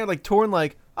like sitting there like touring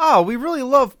like, oh, we really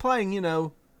love playing,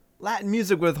 Latin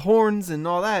music with horns and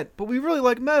all that, but we really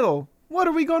like metal. What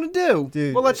are we going to do?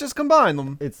 Dude, well, let's just combine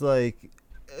them. it's like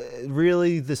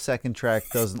really the second track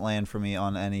doesn't land for me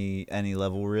on any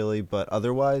level really, but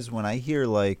otherwise when I hear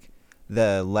like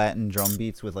the Latin drum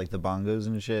beats with like the bongos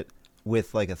and shit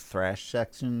with like a thrash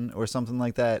section or something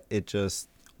like that, it just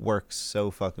works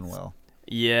so fucking well.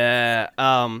 Yeah.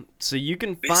 So you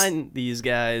can find these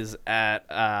guys at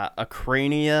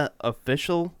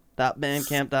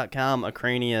acraniaofficial.bandcamp.com.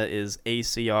 Acrania is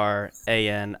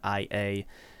ACRANIA.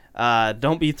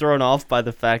 Don't be thrown off by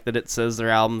the fact that it says their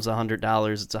album's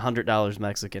 $100. It's $100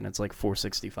 Mexican. It's like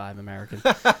 $4.65 American.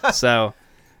 So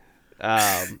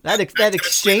That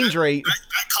exchange rate.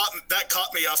 That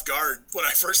caught me off guard when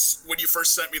you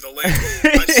first sent me the link.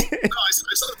 I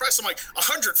saw the price. I'm like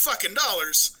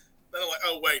 $100 Then I'm like,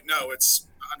 oh wait, no, it's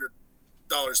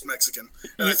 $100 Mexican,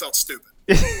 and I felt stupid.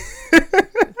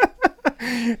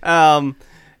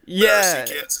 Yeah.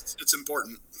 Kids, it's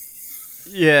important.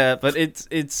 Yeah, but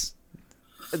it's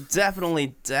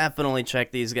definitely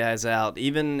check these guys out,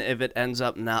 even if it ends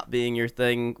up not being your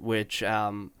thing, which I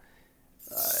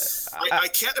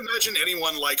can't imagine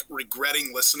anyone like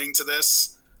regretting listening to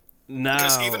this. no.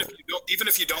 Because even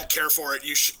if you don't care for it,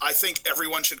 I think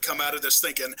everyone should come out of this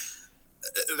thinking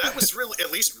that was really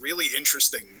at least really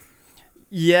interesting.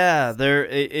 Yeah, at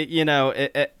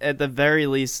the very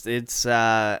least, it's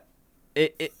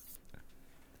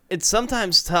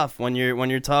sometimes tough when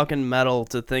you're talking metal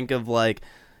to think of like,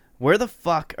 where the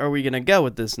fuck are we gonna go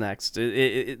with this next?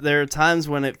 There are times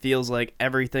when it feels like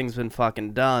everything's been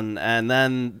fucking done, and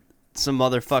then some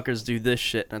motherfuckers do this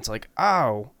shit, and it's like,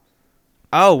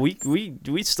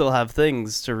 we still have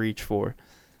things to reach for.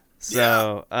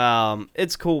 So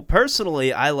it's cool.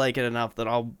 Personally, I like it enough that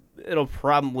it'll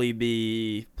probably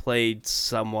be played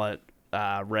somewhat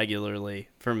regularly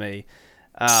for me.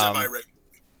 Semi-regular.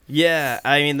 Yeah,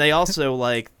 I mean, they also,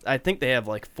 I think they have,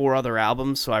 4 other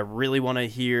albums, so I really want to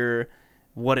hear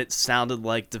what it sounded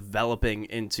like developing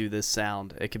into this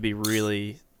sound. It could be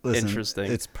really interesting.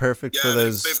 It's perfect Yeah, for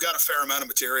those. they've got a fair amount of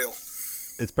material.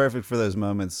 It's perfect for those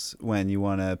moments when you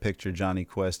want to picture Johnny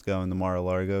Quest going to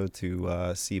Mar-a-Lago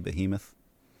to see Behemoth.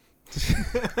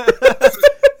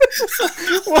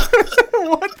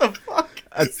 What the fuck?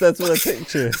 That's what I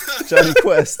picture. Johnny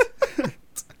Quest.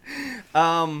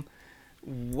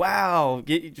 Wow.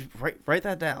 Write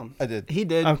that down. I did. He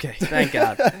did. Okay, thank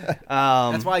God.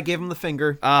 That's why I gave him the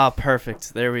finger.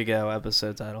 Perfect. There we go.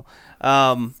 Episode title.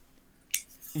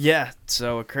 Yeah,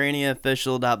 so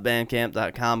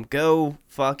acraniaofficial.bandcamp.com. Go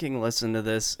fucking listen to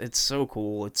this. It's so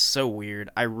cool. It's so weird.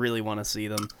 I really want to see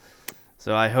them.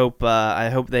 So I hope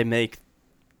they make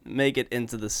it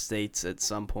into the States at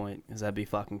some point, because that'd be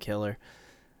fucking killer.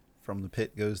 From the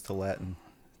pit goes to Latin.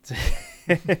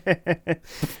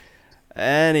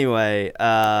 Anyway,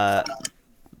 the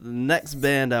next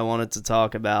band I wanted to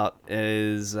talk about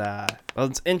is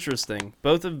it's interesting.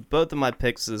 Both of my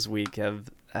picks this week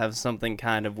have something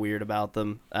kind of weird about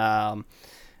them.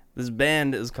 This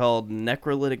band is called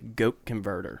Necrolytic Goat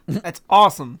Converter. That's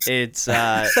awesome. It's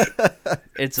Thank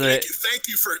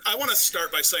you for. I want to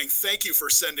start by saying thank you for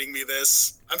sending me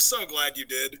this. I'm so glad you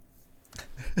did.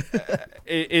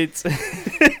 it's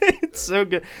it's so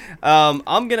good.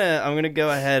 I'm gonna go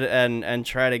ahead and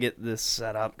try to get this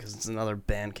set up because it's another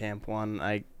Bandcamp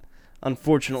one.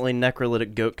 Unfortunately,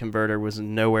 Necrolytic Goat Converter was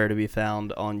nowhere to be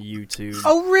found on YouTube.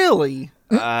 Oh, really?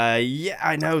 Yeah,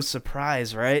 I know.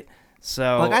 Surprise, right?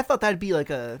 So I thought that'd be like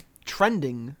a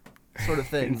trending sort of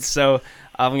thing. So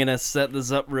I'm gonna set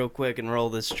this up real quick and roll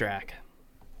this track.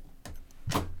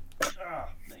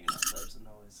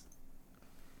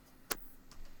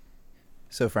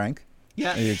 So, Frank,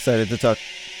 Yeah. are you excited to talk?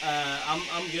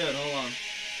 I'm good. Hold on.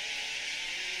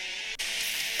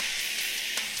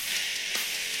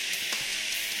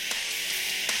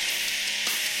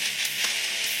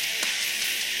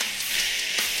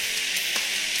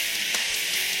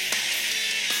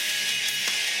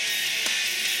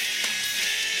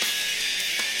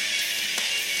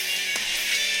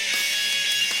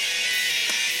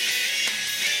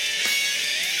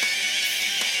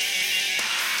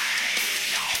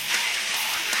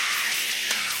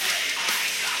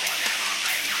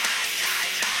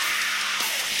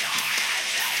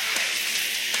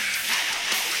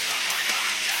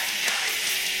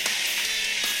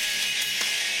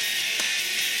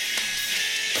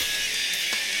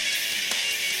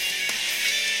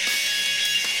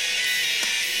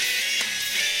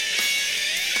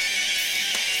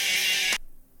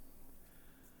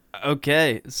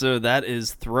 Okay, so that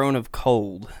is Throne of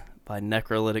Cold by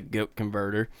Necrolytic Goat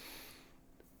Converter.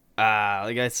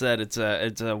 Like I said, it's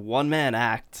a one-man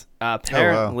act.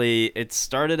 Apparently, it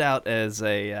started out as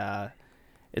a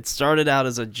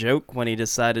joke when he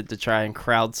decided to try and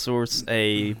crowdsource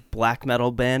a black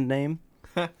metal band name.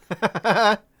 And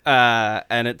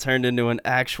it turned into an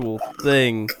actual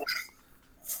thing.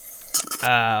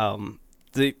 I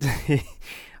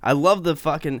love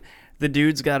the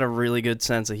dude's got a really good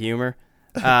sense of humor.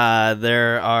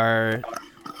 There are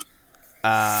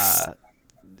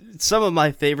some of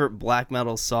my favorite black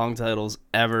metal song titles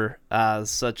ever,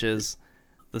 such as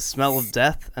The Smell of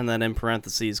Death, and then in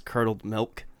parentheses, Curdled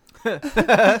Milk.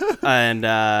 And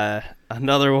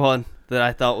another one that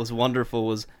I thought was wonderful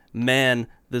was Man,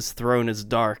 This Throne is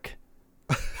Dark.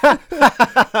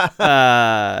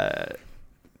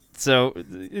 So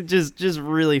just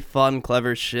really fun,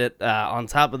 clever shit, on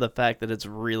top of the fact that it's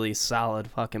really solid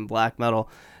fucking black metal.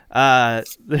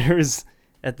 There's,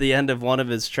 at the end of one of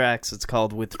his tracks, it's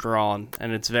called Withdrawn,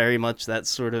 and it's very much that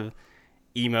sort of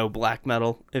emo black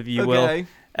metal, if you will.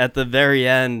 At the very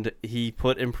end, he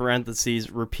put in parentheses,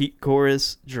 repeat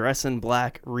chorus, dress in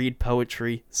black, read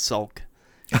poetry, sulk.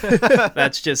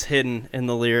 That's just hidden in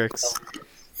the lyrics.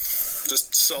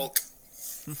 Just sulk.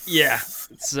 Yeah.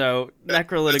 So,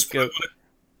 Necrolytic Goat.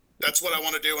 That's what I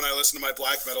want to do when I listen to my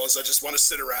black metal, is I just want to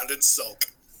sit around and sulk.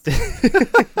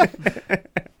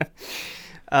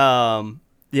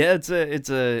 Yeah,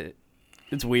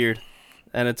 it's weird,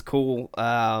 and it's cool.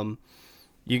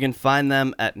 You can find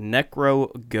them at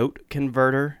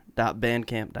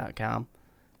necrogoatconverter.bandcamp.com,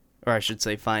 or I should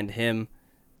say find him.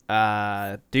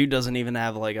 Dude doesn't even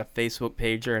have like a Facebook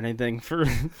page or anything for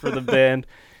the band,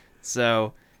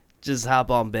 so just hop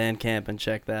on Bandcamp and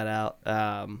check that out.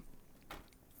 I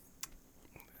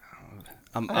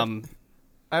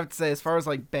have to say, as far as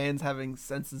like bands having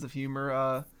senses of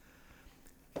humor,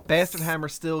 Bastard Hammer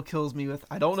still kills me with.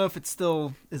 I don't know if it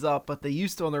still is up, but they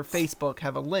used to on their Facebook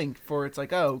have a link for, it's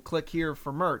like, oh, click here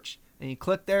for merch, and you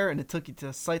click there, and it took you to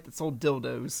a site that sold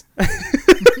dildos.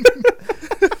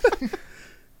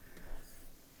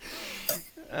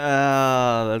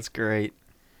 Oh, that's great.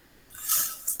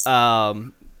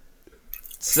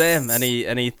 Sam,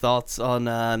 any thoughts on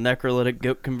Necrolytic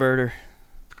Goat Converter?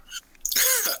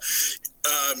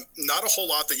 Not a whole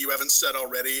lot that you haven't said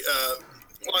already.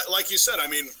 Like you said, I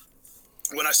mean,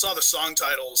 when I saw the song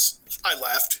titles, I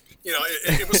laughed. You know,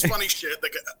 it was funny shit.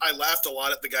 I laughed a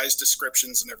lot at the guys'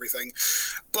 descriptions and everything.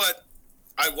 But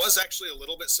I was actually a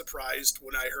little bit surprised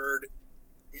when I heard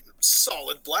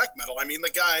solid black metal. I mean, the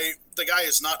guy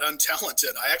is not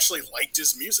untalented. I actually liked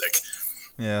his music.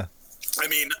 Yeah. I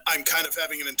mean, I'm kind of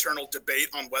having an internal debate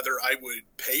on whether I would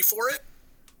pay for it.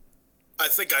 I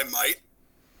think I might.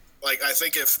 Like, I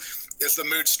think if the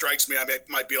mood strikes me, I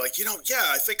might be like,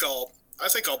 I think I'll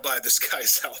buy this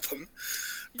guy's album.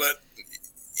 But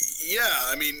yeah,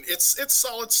 I mean, it's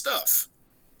solid stuff.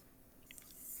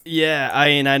 Yeah, I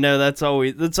mean, I know that's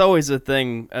always a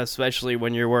thing, especially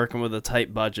when you're working with a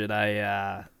tight budget.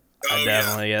 I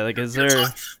definitely, yeah, because you're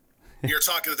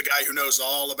talking to the guy who knows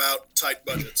all about tight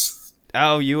budgets.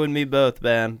 Oh, you and me both,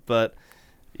 man. But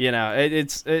you know,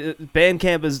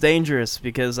 Bandcamp is dangerous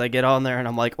because I get on there and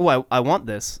I'm like, oh, I want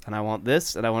this, and I want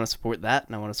this, and I want to support that,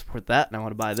 and I want to support that, and I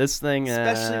want to buy this thing.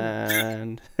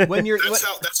 Especially when you're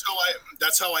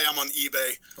that's how I am on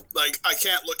eBay. Like, I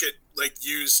can't look at like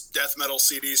used death metal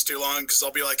CDs too long because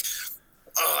I'll be like,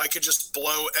 oh, I could just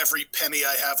blow every penny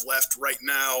I have left right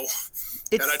now,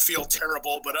 and I'd feel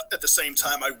terrible, but at the same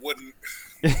time I wouldn't.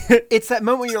 It's that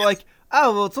moment when you're like,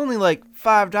 oh, well, it's only like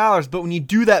 $5, but when you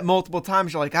do that multiple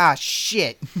times, you're like, ah,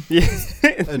 shit.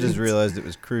 I just realized it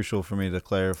was crucial for me to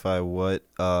clarify what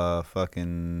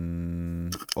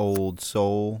fucking Old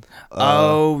Soul.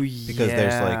 Because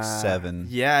there's like 7.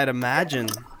 Yeah, I'd imagine.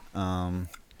 And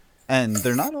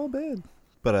they're not all bad,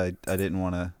 but I didn't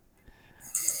want to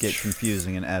get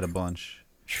confusing and add a bunch.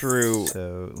 True.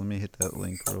 So let me hit that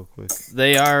link real quick.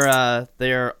 They are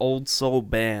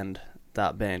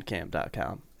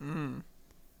oldsoulband.bandcamp.com.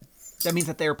 That means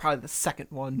that they were probably the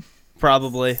second one.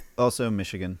 Probably. Also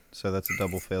Michigan, so that's a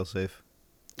double failsafe.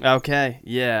 Okay,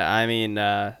 yeah, I mean,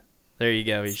 there you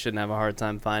go. You shouldn't have a hard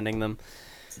time finding them.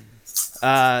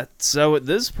 So at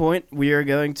this point, we are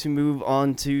going to move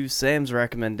on to Sam's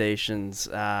recommendations,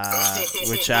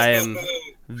 which I am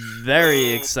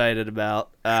very excited about.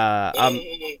 I'm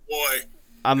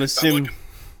assuming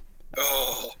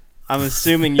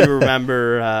you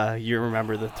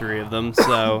remember the 3 of them.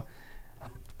 So,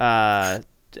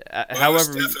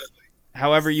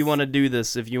 however you want to do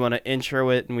this, if you want to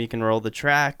intro it and we can roll the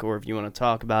track, or if you want to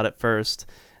talk about it first,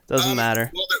 doesn't matter.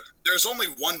 Well, there's only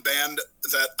one band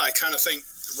that I kind of think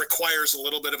requires a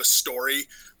little bit of a story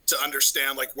to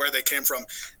understand like where they came from.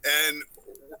 And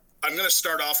I'm going to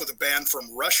start off with a band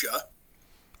from Russia.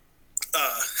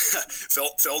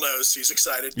 Phil knows, he's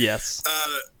excited. Yes.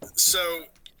 So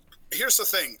here's the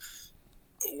thing.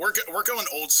 We're going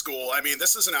old school. I mean,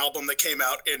 this is an album that came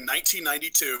out in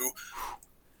 1992.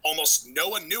 Almost no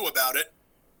one knew about it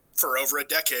for over a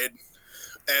decade.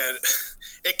 And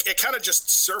it kind of just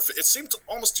surfaced. It seemed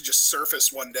almost to just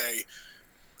surface one day,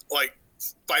 like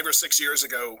 5 or 6 years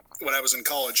ago when I was in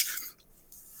college.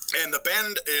 And the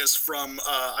band is from,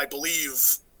 I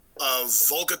believe,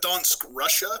 Volgodonsk,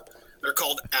 Russia. They're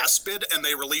called Aspid, and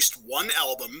they released one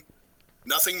album,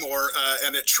 nothing more,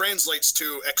 and it translates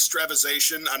to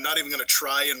extravasation. I'm not even going to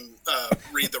try and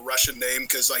read the Russian name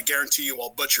because I guarantee you I'll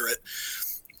butcher it.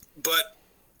 But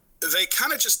they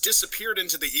kind of just disappeared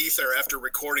into the ether after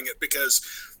recording it because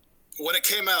when it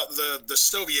came out, the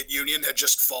Soviet Union had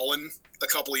just fallen a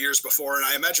couple of years before, and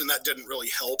I imagine that didn't really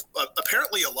help.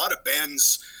 Apparently, a lot of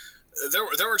bands,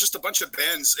 there were just a bunch of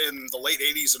bands in the late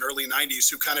 80s and early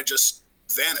 90s who kind of just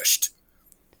vanished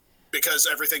because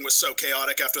everything was so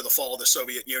chaotic after the fall of the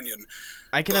Soviet Union.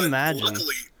 I can imagine.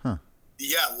 Luckily,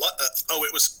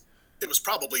 it was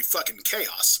probably fucking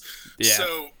chaos. Yeah.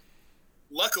 So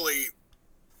luckily,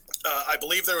 I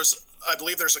believe there's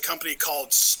a company called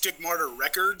Stigmarter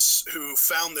Records who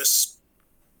found this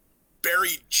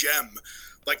buried gem,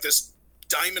 like this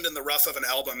diamond in the rough of an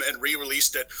album, and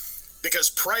re-released it. Because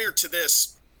prior to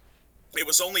this, it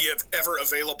was only ever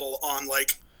available on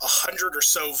like 100 or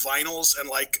so vinyls and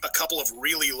like a couple of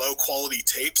really low quality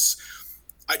tapes.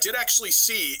 I did actually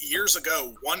see years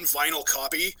ago one vinyl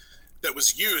copy that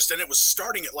was used, and it was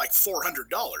starting at like $400.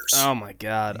 Oh my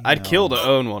god, I'd kill to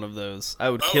own one of those. I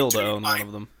would kill to own one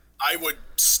of them. I would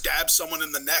stab someone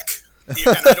in the neck, and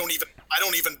I don't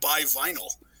even buy vinyl.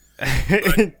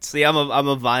 But, see, I'm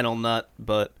a vinyl nut,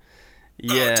 but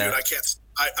yeah. Oh, dude, I can't.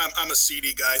 I'm a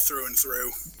CD guy through and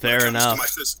through. Fair enough.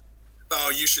 Oh,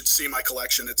 you should see my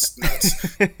collection. It's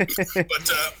nuts.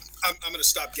 But I'm going to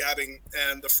stop gabbing.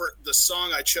 And the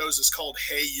song I chose is called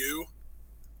Hey You.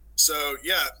 So,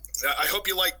 yeah, I hope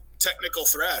you like technical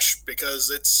thrash because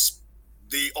it's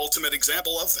the ultimate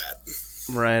example of that.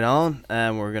 Right on.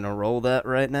 And we're going to roll that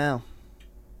right now.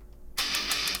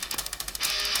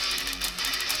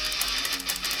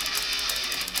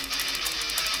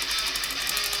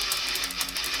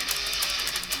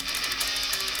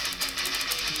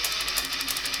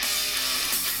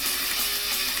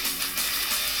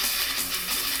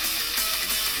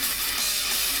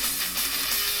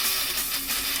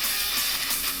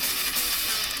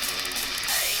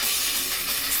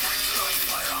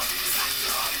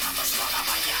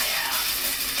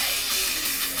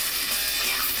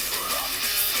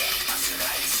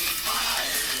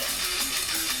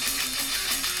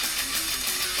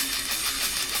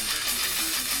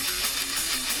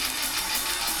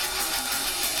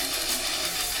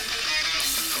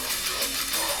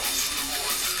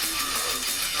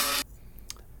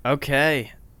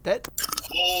 Okay. That.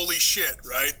 Holy shit,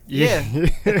 right? Yeah.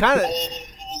 It kind of.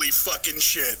 Holy fucking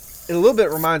shit. It a little bit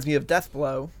reminds me of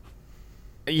Deathblow.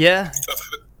 Yeah.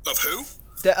 Of who?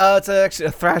 It's actually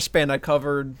a thrash band I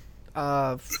covered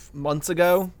months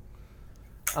ago.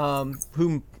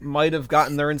 Who might have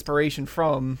gotten their inspiration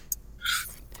from.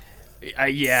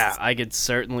 Yeah, I could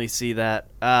certainly see that.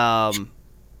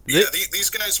 These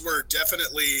guys were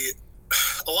definitely.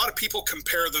 A lot of people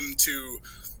compare them to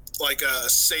like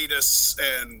Sadists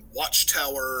and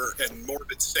Watchtower and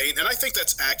Morbid Saint, and I think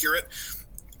that's accurate.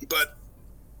 But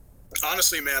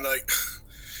honestly, man, like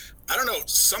I don't know,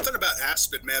 something about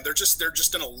Aspid, man. They're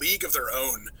just in a league of their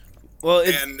own. Well,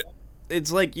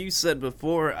 it's like you said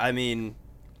before. I mean,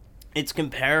 it's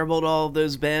comparable to all of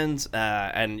those bands,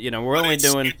 and you know we're only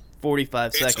doing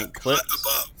 45-second clips.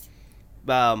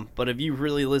 But if you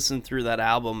really listen through that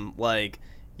album, like,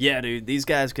 yeah, dude, these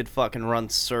guys could fucking run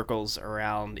circles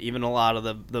around even a lot of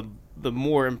the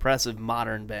more impressive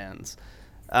modern bands.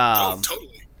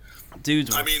 Totally.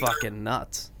 Dudes were fucking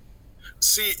nuts.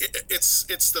 See,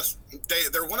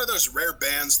 they're one of those rare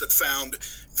bands that found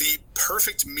the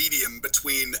perfect medium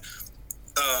between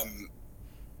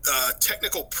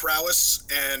technical prowess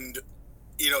and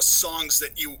songs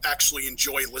that you actually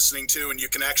enjoy listening to, and you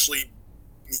can actually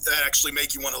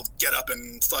make you want to get up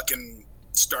and fucking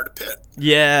start a pit.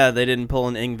 Yeah, they didn't pull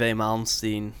an Yngwie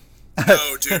Malmsteen.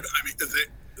 No, dude. I mean,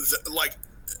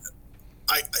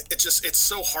 it's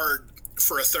so hard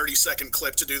for a 30-second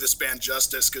clip to do this band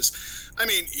justice, because I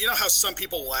mean, you know how some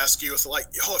people will ask you if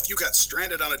you got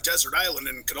stranded on a desert island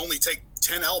and could only take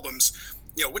 10 albums,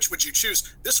 which would you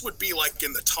choose? This would be like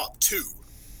in the top 2.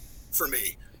 for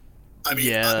me. I mean,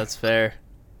 yeah, that's fair.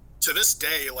 To this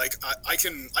day, like I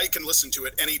can listen to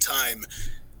it anytime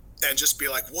and just be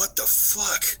like, what the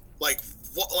fuck? Like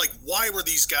what? Like why were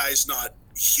these guys not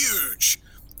huge?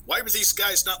 Why were these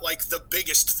guys not like the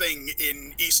biggest thing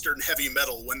in Eastern heavy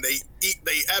metal when they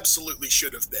absolutely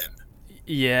should have been?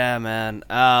 Yeah, man.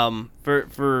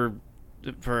 For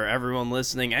everyone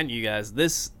listening and you guys,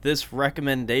 this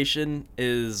recommendation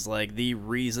is like the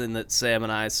reason that Sam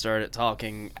and I started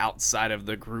talking outside of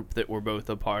the group that we're both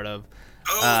a part of.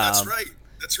 Oh, that's right.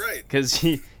 That's right. Because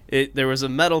there was a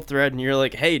metal thread, and you're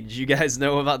like, "Hey, did you guys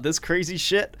know about this crazy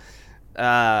shit?"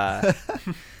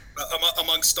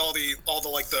 Amongst all the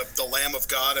like the Lamb of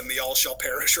God and the All Shall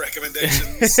Perish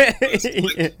recommendations,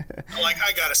 like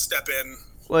I gotta step in.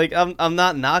 Like I'm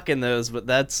not knocking those, but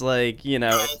that's like, you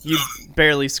know, you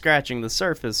barely scratching the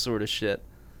surface sort of shit.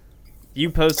 You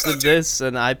posted this,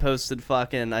 and I posted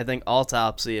fucking, I think,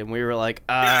 Autopsy, and we were like,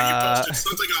 Yeah, you posted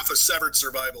something off of Severed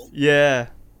Survival. Yeah,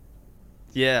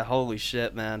 holy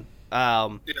shit, man.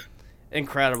 Yeah.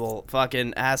 Incredible.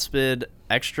 Fucking Aspid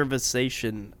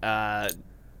Extravasation. Yeah,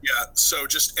 so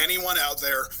just anyone out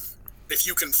there, if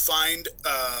you can find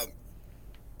a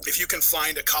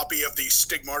copy of the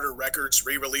Stigmartyr Records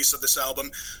re-release of this album,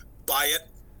 buy it.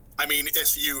 I mean,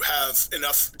 if you have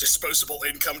enough disposable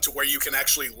income to where you can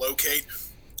actually locate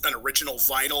an original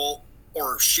vinyl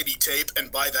or shitty tape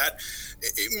and buy that,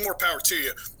 more power to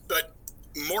you. But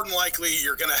more than likely,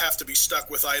 you're going to have to be stuck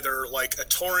with either like a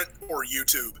torrent or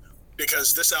YouTube,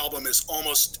 because this album is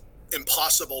almost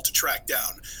impossible to track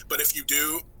down. But if you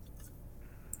do,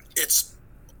 it's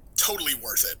totally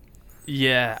worth it.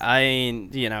 Yeah, I mean,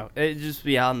 you know, just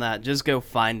beyond that, just go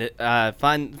find it.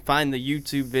 Find the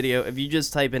YouTube video. If you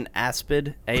just type in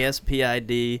Aspid,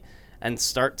 ASPID, and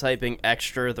start typing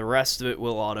extra, the rest of it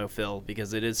will autofill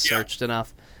because it is searched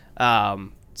enough.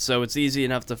 So it's easy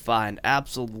enough to find.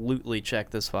 Absolutely check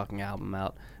this fucking album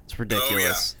out. It's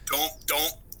ridiculous. Oh, yeah.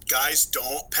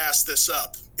 Don't pass this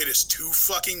up. It is too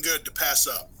fucking good to pass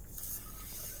up.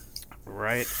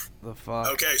 Right the fuck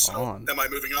Okay, so on. am I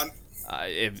moving on?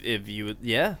 If you,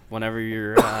 yeah, whenever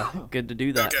you're good to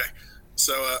do that. Okay,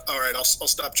 so all right, I'll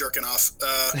stop jerking off.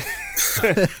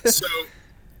 So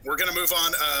we're gonna move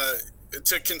on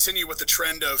to continue with the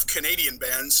trend of Canadian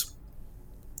bands.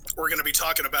 We're gonna be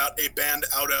talking about a band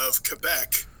out of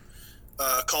Quebec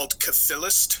called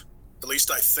Cathilist. At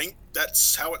least I think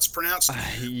that's how it's pronounced.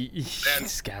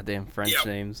 These goddamn French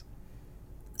names.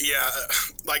 Yeah,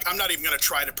 like I'm not even gonna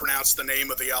try to pronounce the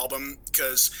name of the album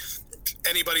because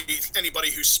anybody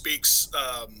who speaks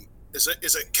is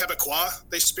it Quebecois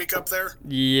they speak up there?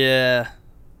 Yeah,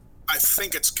 I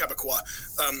think it's Quebecois.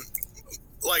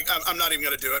 Like I'm not even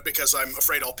gonna do it because I'm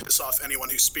afraid I'll piss off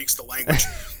anyone who speaks the language.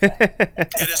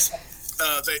 It is.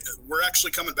 We're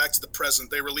actually coming back to the present.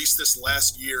 They released this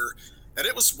last year, and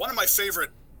it was one of my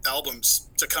favorite albums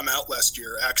to come out last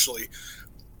year, actually.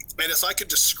 And if I could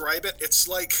describe it, it's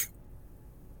like,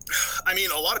 I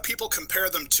mean, a lot of people compare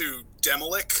them to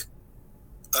Demilich,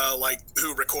 like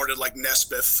who recorded like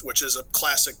Nesbith, which is a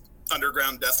classic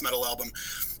underground death metal album.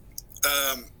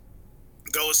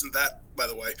 Go listen to that, by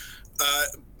the way.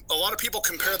 A lot of people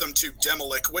compare them to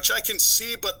Demilich, which I can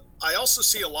see, but I also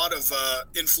see a lot of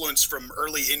influence from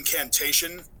early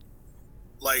Incantation,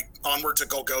 like Onward to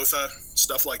Golgotha,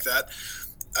 stuff like that.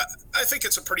 I think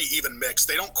it's a pretty even mix.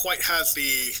 They don't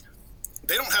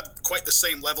have quite the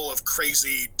same level of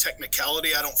crazy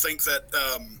technicality. I don't think that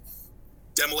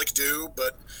Demilich do,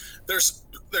 but there's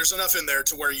enough in there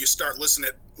to where you start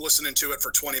listening to it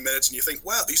for 20 minutes and you think,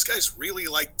 wow, these guys really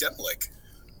like Demilich.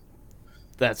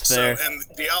 That's fair. So, and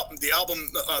the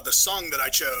album, the song that I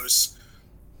chose,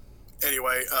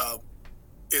 anyway,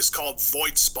 is called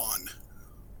Void Spawn.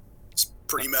 It's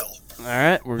pretty metal. All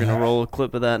right, we're gonna roll a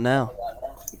clip of that now.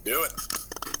 Do it.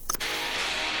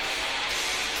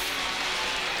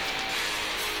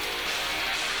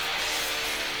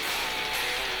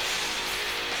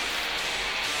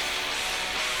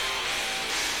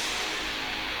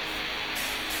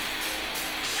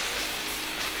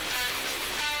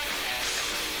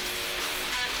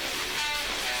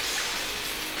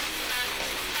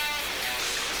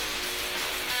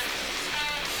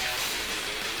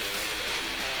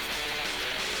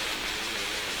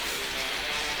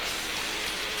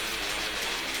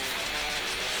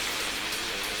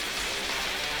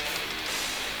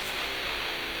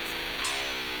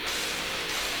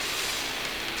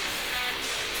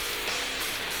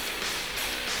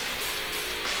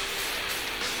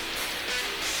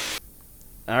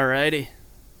 Alrighty,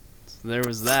 so there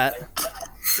was that.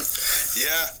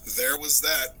 Yeah, there was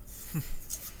that.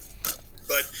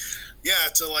 But yeah,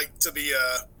 to be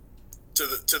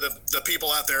the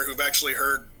people out there who've actually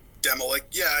heard Demolic,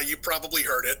 yeah, you probably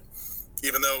heard it,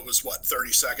 even though it was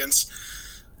 30 seconds.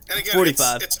 And again,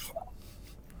 45. It's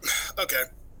okay.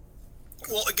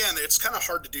 Well, again, it's kind of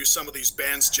hard to do some of these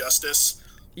bands justice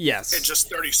Yes. in just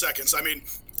 30 seconds. I mean,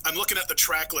 I'm looking at the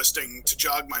track listing to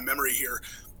jog my memory here.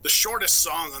 The shortest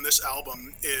song on this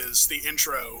album is the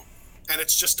intro, and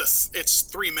it's just it's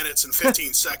 3 minutes and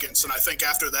 15 seconds. And I think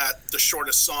after that, the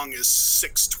shortest song is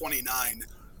 6:29.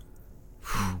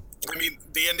 I mean,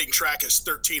 the ending track is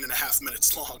 13 and a half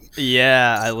minutes long.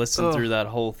 Yeah, I listened through that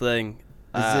whole thing.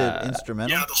 Is it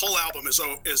instrumental? Yeah, the whole album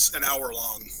is an hour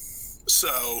long.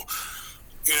 So,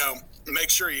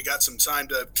 make sure you got some time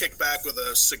to kick back with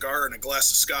a cigar and a glass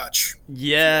of scotch.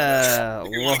 Yeah.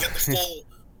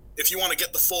 If you want to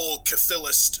get the full,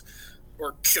 Cathilist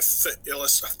or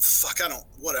Cathilist,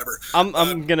 whatever.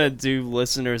 I'm gonna do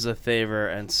listeners a favor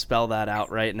and spell that out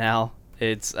right now.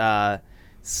 It's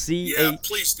C Yeah, H.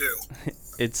 please do.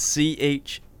 It's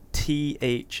CHTHE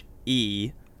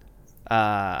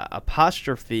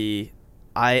apostrophe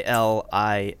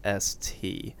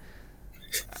ILIST.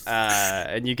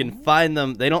 And you can find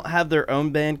them. They don't have their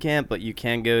own Bandcamp, but you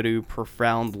can go to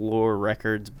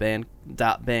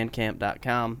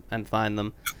profoundlorerecords.bandcamp.com and find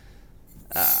them.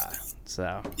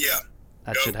 So Yeah,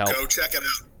 that should help. Go check it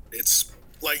out. It's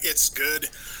good.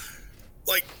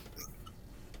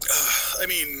 I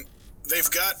mean, they've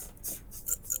got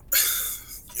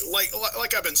like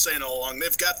I've been saying all along.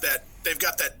 They've got that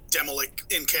Demolic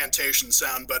incantation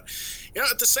sound, but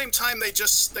at the same time, they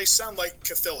sound like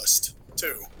Cathilist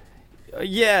too.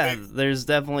 Yeah, there's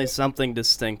definitely something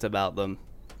distinct about them.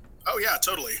 Oh yeah,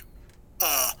 totally.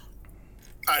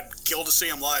 I'd kill to see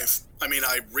them live. I mean,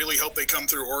 I really hope they come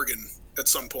through Oregon at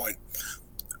some point.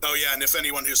 Oh yeah, and if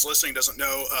anyone who's listening doesn't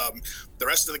know, the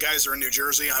rest of the guys are in New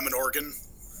Jersey. I'm in Oregon.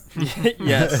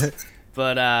 Yes,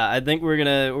 but I think we're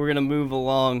gonna move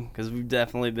along because we've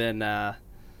definitely been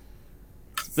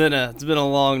it's been a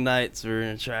long night, so we're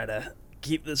gonna try to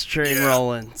keep this train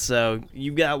rolling. So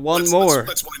you got one more.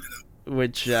 Let's wind it up.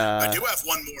 Which I do have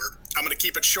one more. I'm gonna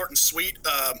keep it short and sweet.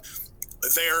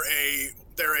 They're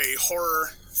a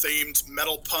horror themed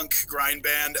metal punk grind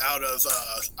band out of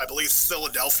I believe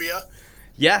Philadelphia.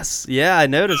 Yes, yeah, I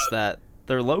noticed that.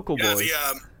 They're local boys.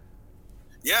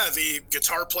 The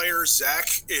guitar player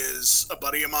Zach is a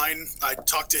buddy of mine. I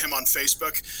talked to him on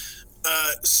Facebook.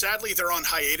 Sadly, they're on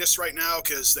hiatus right now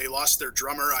because they lost their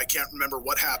drummer. I can't remember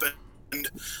what happened.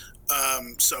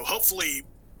 So hopefully,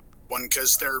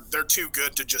 because they're too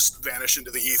good to just vanish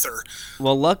into the ether.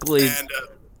 Well, luckily,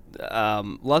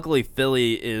 And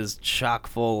Philly is chock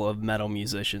full of metal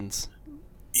musicians.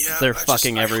 yeah, They're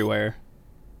fucking everywhere.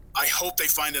 I hope they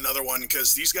find another one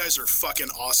because these guys are fucking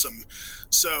awesome.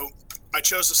 So I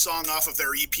chose a song off of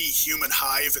their EP Human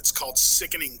Hive. It's called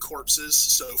Sickening Corpses.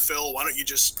 So Phil, why don't you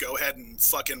just go ahead and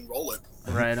fucking roll it?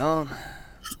 Right on.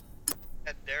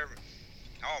 They're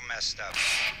all messed up.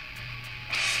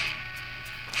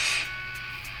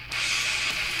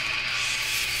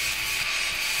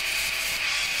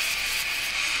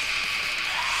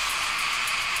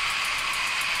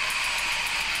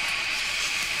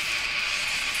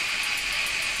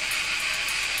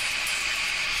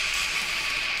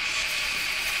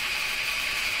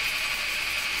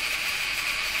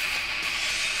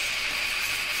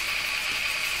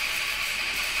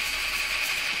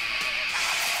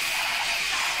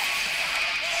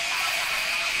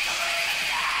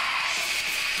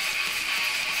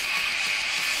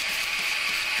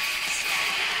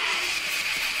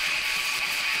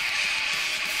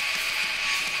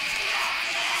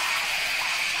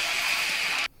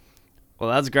 Well,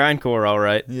 that's grindcore, all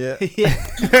right. Yeah. Yeah.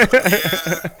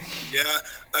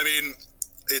 I mean,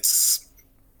 it's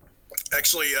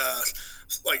actually I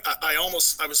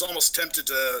was almost tempted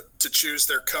to choose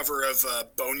their cover of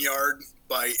Boneyard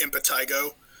by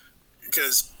Impetigo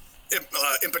because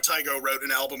Impetigo wrote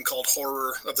an album called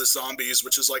Horror of the Zombies,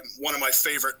 which is like one of my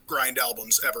favorite grind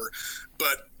albums ever.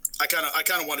 But I kind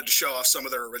of wanted to show off some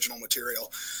of their original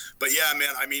material. But yeah,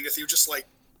 man, I mean, if you just like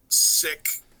sick,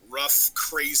 rough,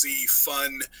 crazy,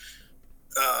 fun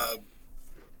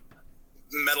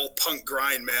metal punk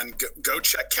grind, man, go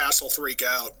check Castle Freak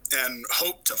out and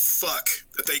hope to fuck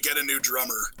that they get a new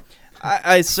drummer.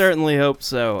 I certainly hope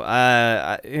so.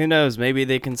 Who knows? Maybe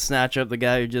they can snatch up the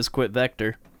guy who just quit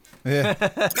Vector. Yeah.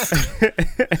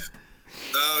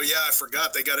 Oh yeah, I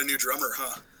forgot they got a new drummer,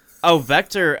 huh? Oh,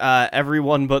 Vector.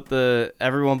 Everyone but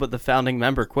the founding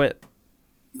member quit.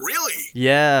 Really?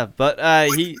 Yeah, but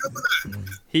Like,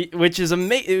 which is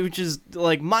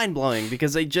like mind blowing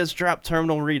because they just dropped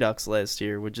Terminal Redux last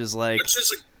year, which is like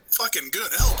fucking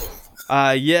good album.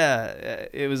 Yeah,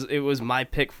 it was my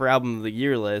pick for album of the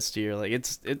year last year. Like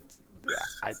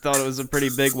I thought it was a pretty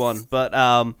big one, but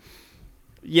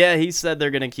yeah, he said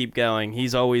they're gonna keep going.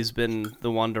 He's always been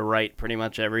the one to write pretty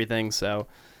much everything, so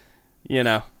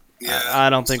Yeah, I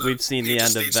don't think we've seen he the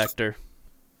just end of needs to- Vector.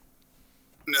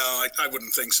 No, I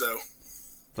wouldn't think so.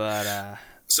 But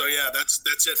So yeah,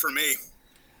 that's it for me.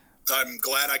 I'm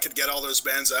glad I could get all those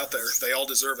bands out there. They all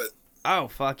deserve it. oh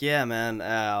fuck yeah,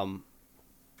 man.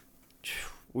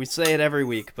 We say it every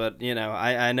week, but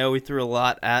I know we threw a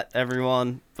lot at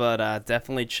everyone, but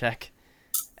definitely check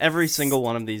every single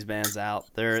one of these bands out.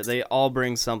 They all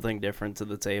bring something different to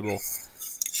the table.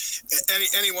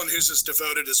 Anyone who's as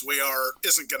devoted as we are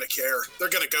isn't going to care. They're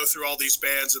going to go through all these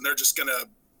bands and they're just going to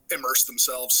immerse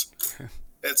themselves.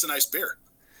 It's a nice beer.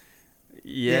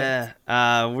 Yeah,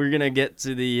 we're gonna get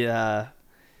to the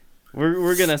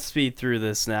we're gonna speed through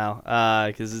this now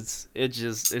because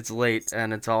it's late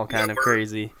and it's all kind of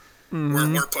crazy.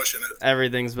 We're pushing it.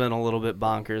 Everything's been a little bit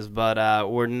bonkers, but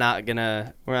we're not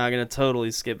gonna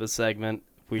totally skip a segment.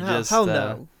 We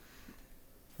No.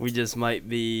 We just might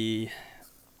be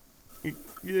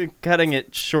cutting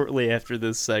it shortly after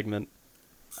this segment.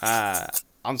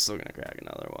 I'm still gonna crack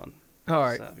another one. All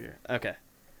right. Stop here. Okay.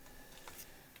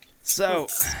 So,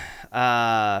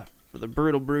 for the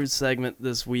Brutal Brews segment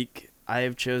this week, I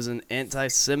have chosen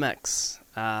Anti-Cimex.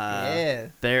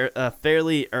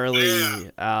 Fairly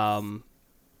early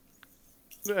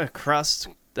crust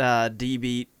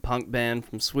D-beat punk band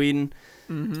from Sweden.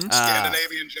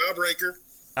 Scandinavian Jawbreaker.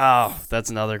 Oh, that's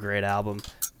another great album.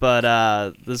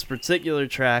 But this particular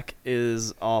track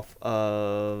is off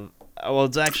of... Well,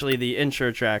 it's actually the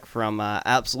intro track from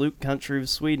Absolute Country of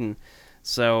Sweden.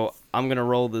 So I'm going to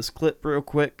roll this clip real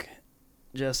quick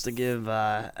just to give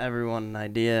everyone an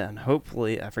idea. And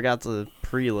hopefully, I forgot to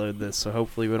preload this, so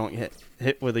hopefully we don't get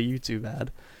hit with a YouTube ad.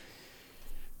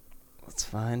 Let's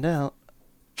find out.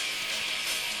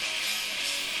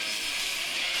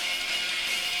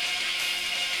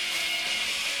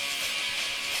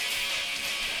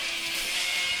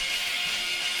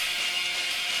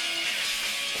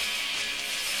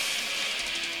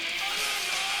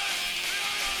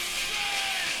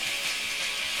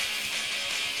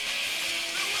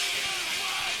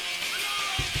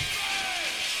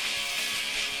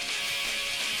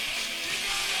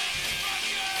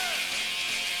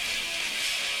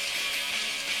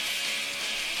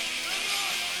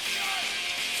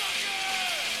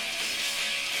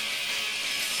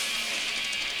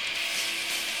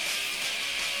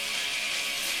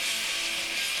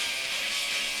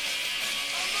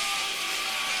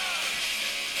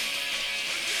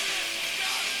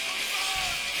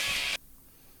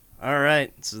 All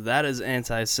right, so that is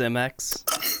Anti-Cimex.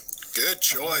 Good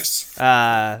choice.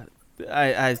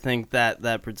 I think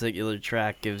that particular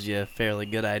track gives you a fairly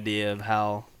good idea of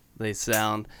how they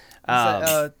sound.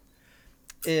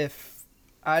 If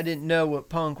I didn't know what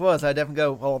punk was, I'd definitely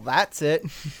go, well, that's it.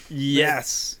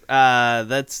 Yes,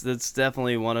 that's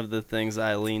definitely one of the things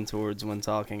I lean towards when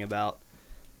talking about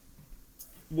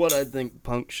what I think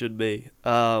punk should be.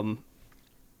 But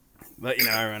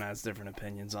everyone has different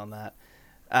opinions on that.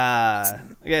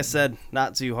 Like I said,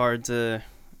 not too hard to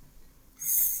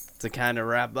kind of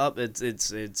wrap up.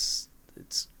 It's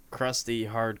crusty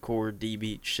hardcore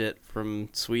D-beat shit from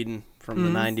Sweden from the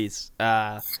 90s.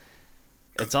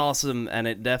 It's awesome, and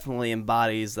it definitely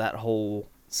embodies that whole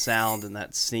sound and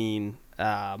that scene.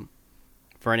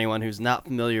 For anyone who's not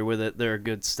familiar with it, they're a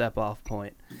good step-off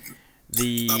point.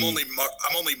 I'm only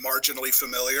marginally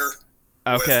familiar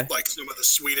Okay. with like some of the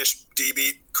Swedish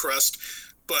D-beat crust,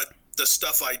 but the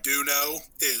stuff I do know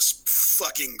is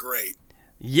fucking great.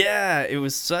 Yeah, it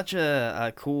was such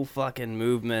a cool fucking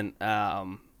movement. I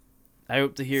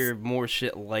hope to hear more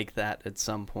shit like that at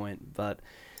some point. But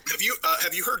Have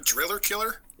you heard Driller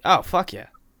Killer? oh fuck yeah.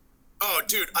 Oh,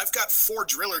 dude, I've got 4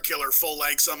 Driller Killer full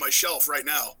lengths on my shelf right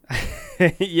now.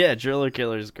 Yeah, Driller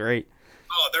Killer is great.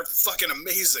 Oh, they're fucking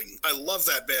amazing. I love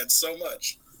that band so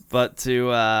much. But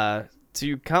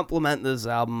to complement this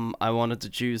album, I wanted to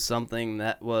choose something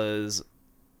that was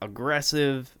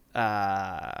aggressive,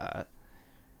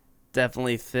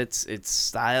 definitely fits its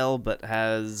style, but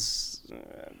has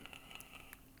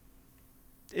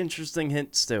interesting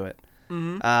hints to it.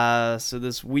 So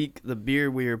this week, the beer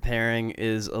we are pairing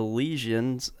is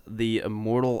Elysian's The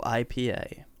Immortal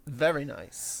IPA. Very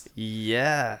nice.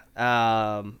 Yeah.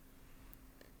 I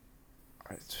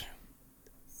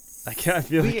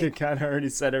feel like I kind of already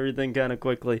said everything kind of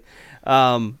quickly.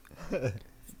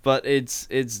 But it's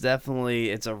definitely,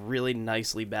 it's a really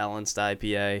nicely balanced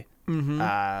IPA.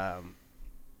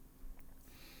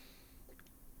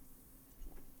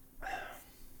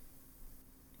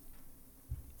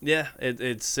 Yeah,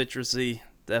 it's citrusy,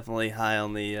 definitely high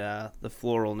on the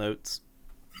floral notes.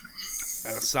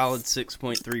 A solid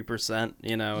 6.3%.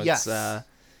 You know, Yes.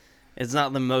 it's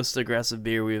not the most aggressive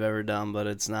beer we've ever done, but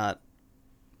it's not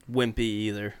wimpy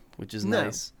either, which is No.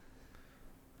 nice.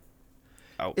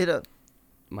 Oh, It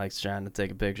Mike's trying to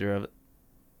take a picture of it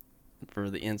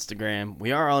for the Instagram.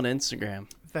 We are on Instagram.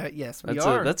 yes, we That's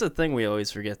are. that's a thing we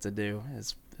always forget to do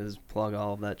is plug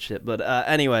all of that shit. But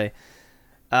anyway,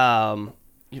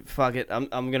 fuck it.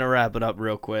 I'm gonna wrap it up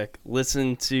real quick.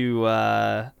 Listen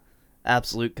to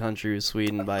Absolute Country of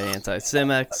Sweden by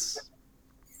Anti-Cimex.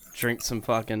 Drink some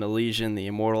fucking Elysian, the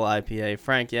Immortal IPA.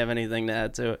 Frank, you have anything to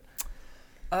add to it?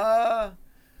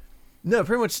 No,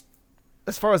 pretty much.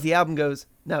 As far as the album goes,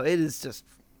 no, it is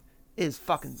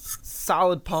fucking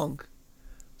solid punk.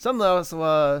 Something else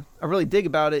I really dig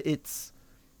about it. It's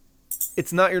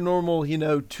not your normal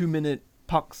 2-minute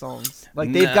punk songs.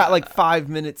 Like they've got like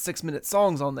 5-minute, 6-minute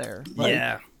songs on there. Like,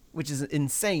 Yeah. which is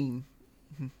insane.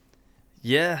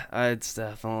 Yeah, it's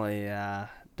definitely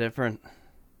different.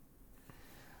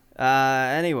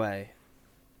 Anyway,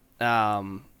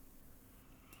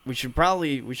 we should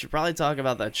probably talk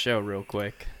about that show real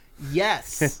quick.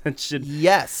 Yes. It should.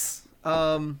 Yes.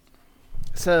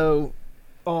 So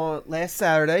on last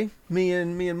Saturday, me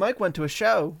and Mike went to a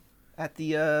show at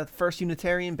the First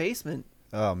Unitarian Basement.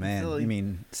 Oh man, Silly. you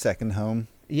mean second home?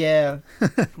 Yeah.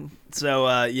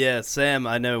 So yeah, Sam,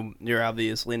 I know you're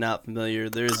obviously not familiar.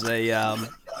 There's a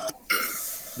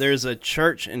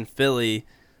church in Philly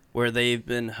where they've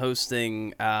been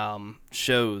hosting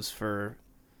shows for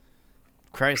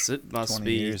Christ, it must 20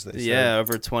 be years, they yeah, said.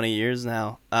 over 20 years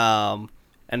now.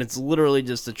 And it's literally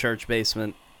just a church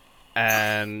basement,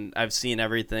 and I've seen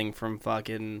everything from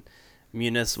fucking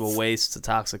municipal waste to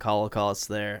toxic holocaust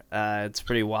there. It's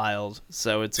pretty wild.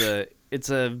 So it's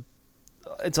a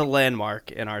landmark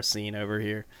in our scene over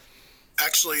here.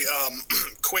 Actually,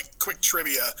 quick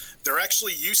trivia. There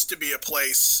actually used to be a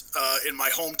place in my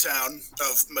hometown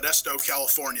of Modesto,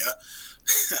 California,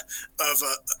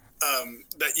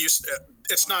 that used.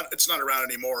 It's not around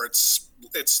anymore. It's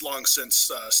long since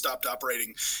stopped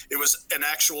operating. It was an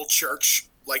actual church,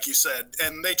 like you said,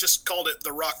 and they just called it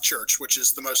the Rock Church, which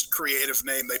is the most creative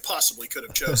name they possibly could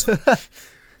have chosen.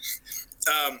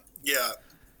 Yeah,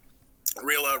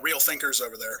 real thinkers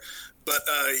over there. But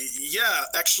yeah,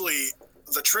 actually,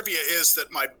 the trivia is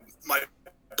that my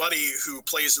buddy who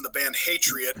plays in the band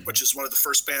Hatriot, which is one of the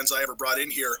first bands I ever brought in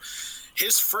here,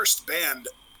 his first band,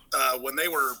 when they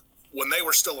were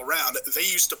still around, they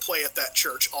used to play at that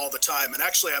church all the time. And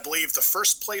actually, I believe the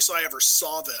first place I ever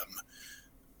saw them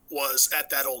was at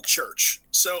that old church.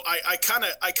 So I kind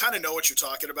of know what you're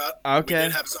talking about. Okay.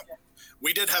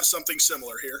 We did have something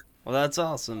similar here. Well, that's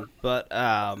awesome. But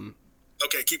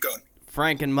Okay, keep going.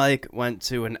 Frank and Mike went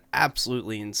to an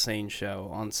absolutely insane show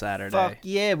on Saturday. Fuck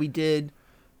yeah, we did.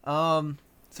 So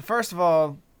first of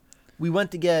all, we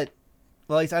went to get.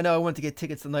 Well, at least I know I went to get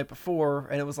tickets the night before,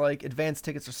 and it was like advance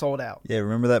tickets are sold out. Yeah,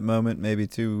 remember that moment maybe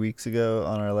 2 weeks ago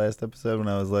on our last episode when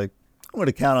I was like, I'm going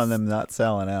to count on them not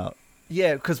selling out.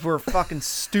 Yeah, because we're fucking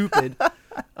stupid.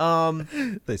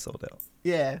 They sold out.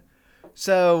 Yeah.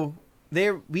 So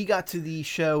we got to the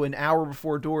show an hour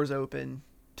before doors open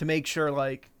to make sure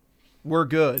like we're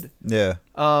good. Yeah.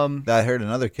 I heard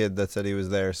another kid that said he was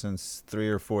there since 3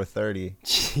 or 4:30.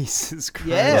 Jesus Christ.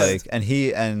 Yes.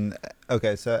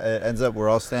 Okay, so it ends up we're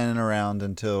all standing around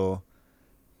until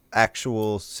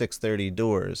actual 6:30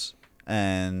 doors,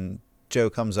 and Joe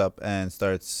comes up and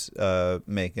starts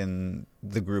making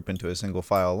the group into a single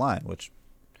file line, which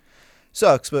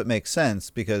sucks but makes sense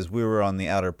because we were on the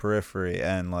outer periphery,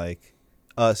 and like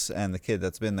us and the kid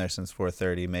that's been there since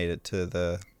 4:30 made it to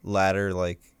the latter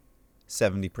like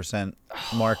 70%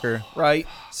 marker. Right.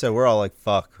 So we're all like,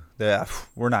 fuck,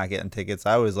 we're not getting tickets.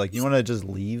 I was like, you want to just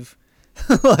leave?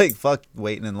 Like, fuck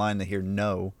waiting in line to hear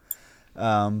no.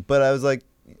 But I was like,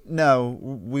 no,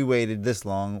 we waited this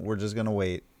long. We're just going to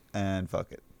wait and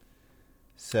fuck it.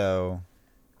 So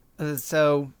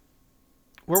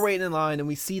we're waiting in line and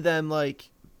we see them like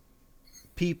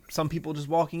some people just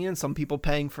walking in, some people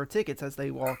paying for tickets as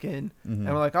they walk in. Mm-hmm.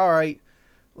 And we're like, all right,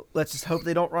 let's just hope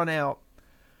they don't run out.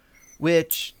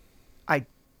 Which I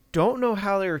don't know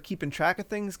how they were keeping track of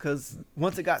things, because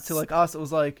once it got to like us, it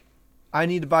was like, I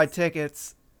need to buy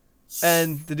tickets,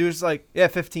 and the dude's like, yeah,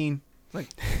 15. Like,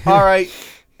 all right.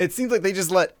 It seems like they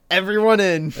just let everyone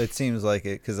in. it seems like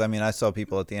it, because I mean, I saw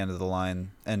people at the end of the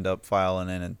line end up filing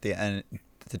in at the end.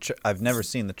 I've never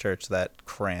seen the church that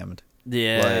crammed.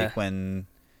 Yeah. Like when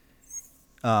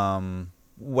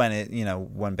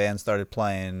when bands started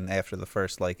playing after the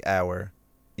first like hour,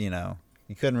 you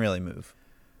couldn't really move.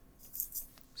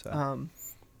 So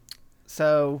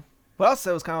So what else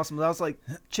was kind of awesome was I was like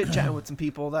chit chatting with some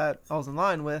people that I was in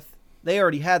line with. They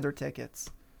already had their tickets,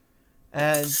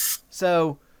 and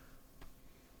so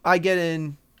I get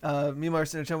in. Me and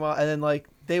Marcin and then like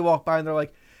they walk by and they're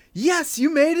like, "Yes, you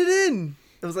made it in."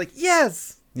 It was like,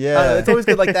 "Yes." Yeah. It's always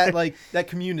good like that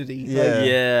community. Yeah. Like,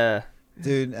 Yeah.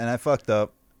 Dude, and I fucked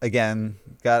up again.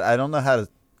 God, I don't know how to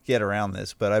get around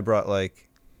this, but I brought like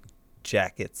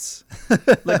jackets,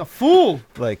 like a fool.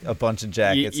 like a bunch of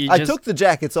jackets. you I just- took the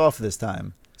jackets off this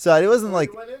time, so it wasn't like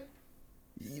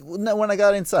no, when I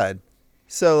got inside.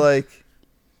 So like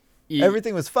You,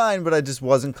 everything was fine, but I just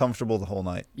wasn't comfortable the whole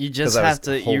night. you 'cause just I was have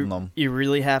to. holding them. You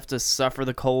really have to suffer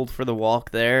the cold for the walk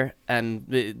there, and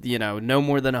no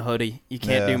more than a hoodie. You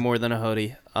can't Yeah. do more than a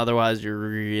hoodie, otherwise you're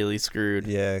really screwed.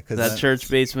 Yeah, because That church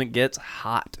basement gets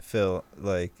hot. Phil,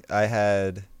 like I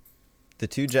had the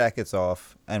 2 jackets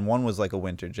off, and one was like a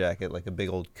winter jacket, like a big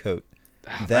old coat.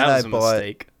 That was a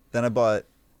mistake. Then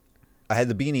I had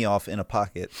the beanie off in a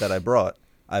pocket that I brought.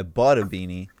 I bought a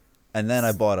beanie, and then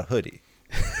I bought a hoodie.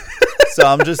 So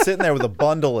I'm just sitting there with a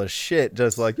bundle of shit,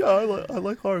 just like, yeah, I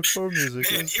like hardcore music.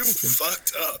 Man, you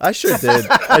fucked up. I sure did.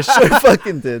 I sure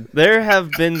fucking did. There have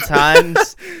been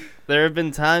times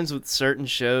with certain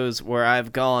shows where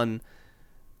I've gone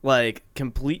like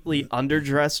completely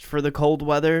underdressed for the cold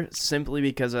weather simply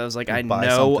because I was like, I buy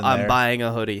know something I'm there. buying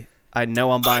a hoodie. I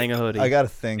know I'm buying a hoodie. I gotta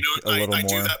think You know, a little I more.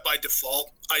 do that by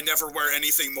default. I never wear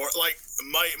anything more. Like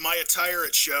my attire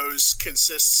at shows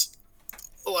consists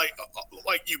like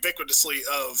ubiquitously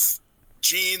of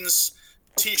jeans,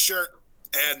 t-shirt,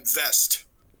 and vest,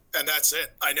 and that's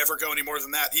it. I never go any more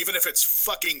than that, even if it's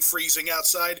fucking freezing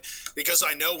outside, because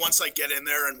I know once I get in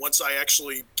there and once I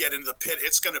actually get into the pit,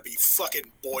 it's gonna be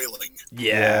fucking boiling.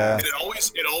 yeah. And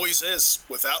it always is,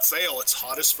 without fail. It's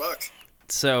hot as fuck.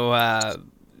 So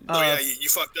Yeah, you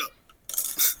fucked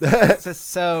up.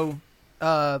 So,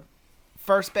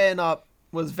 first band up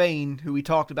was Vane, who we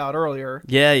talked about earlier,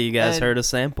 yeah, you guys And- heard a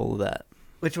sample of that.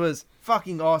 which was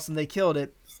fucking awesome. They killed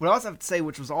it. What I also have to say,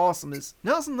 which was awesome, is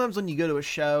sometimes when you go to a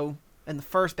show and the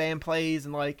first band plays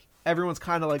and like everyone's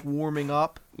kind of like warming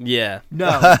up. Yeah.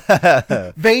 No,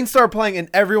 Vane started playing and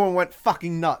everyone went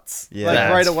fucking nuts. Yeah. like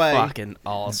That's right away. fucking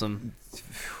awesome.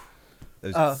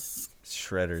 Those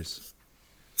shredders.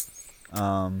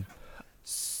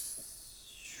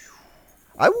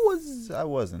 I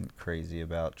wasn't crazy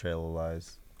about Trail of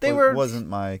Lies. They were- wasn't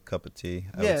my cup of tea.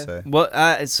 I Yeah. would say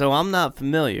What? So I'm not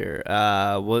familiar.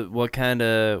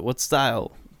 What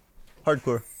style?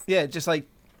 hardcore. Yeah, just like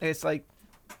it's like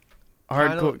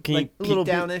Hardcore. Can you, like little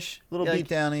beat beat- downish, Little like, beat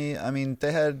downy. I mean,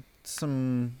 they had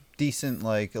some decent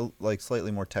like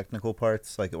slightly more technical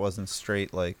parts. Like it wasn't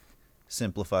straight like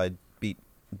simplified beat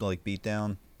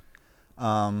down.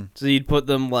 so you'd put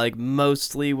them like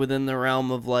mostly within the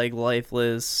realm of like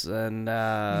Lifeless and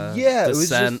Yeah, it was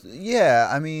Descent.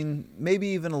 just I mean, maybe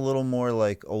even a little more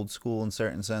like old school in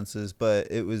certain senses,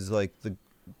 but it was like the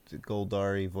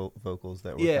Goldari vocals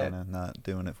that were Yeah. kind of not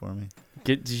doing it for me.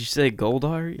 Did you say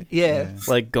Goldar? yeah.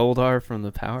 Like Goldar from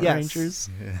the Power Yes. Rangers?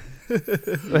 Yeah.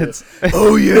 That's-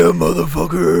 Oh yeah,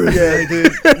 motherfucker! Yeah,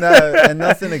 dude. No, and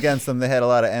nothing against them. They had a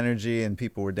lot of energy, and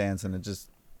people were dancing. It just,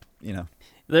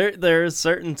 There are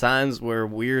certain times where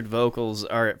weird vocals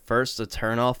are at first a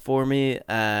turnoff for me,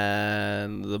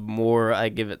 and the more I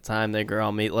give it time, they grow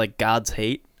on me. Like God's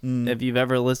Hate, if you've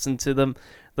ever listened to them,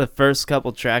 the first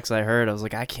couple tracks I heard, I was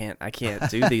like, I can't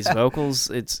do these vocals.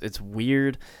 It's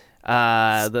weird.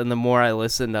 Then the more I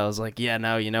listened, I was like, yeah,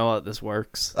 no, you know what, this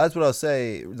works. that's what I'll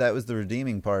say. That was the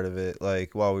redeeming part of it.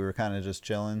 Like while we were kind of just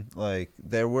chilling, like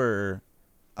there were,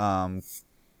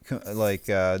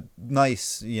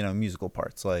 nice, musical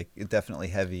parts. Like definitely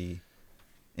heavy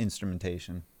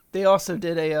instrumentation. They also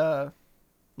did a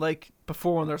like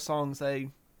before one of their songs, they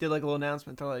did like a little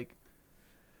announcement. They're like,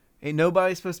 "Ain't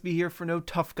nobody supposed to be here for no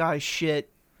tough guy shit.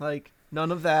 Like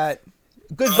none of that."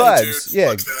 Good Oh, vibes. dude, Yeah.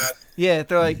 fuck that. Yeah,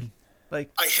 they're like,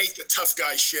 I hate the tough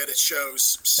guy shit at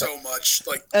shows so much.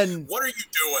 Like, And- what are you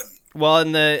doing? Well,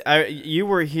 you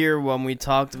were here when we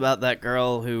talked about that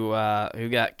girl who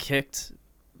got kicked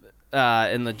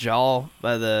in the jaw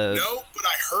by the. No, but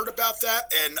I heard about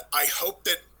that, and I hope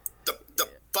that the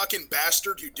fucking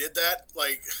bastard who did that,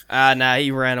 like, Nah,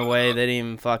 he ran away. They didn't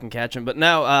even fucking catch him. But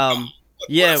no,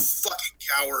 yeah, what a fucking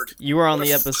coward. you were on What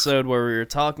the a episode where we were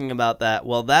talking about that.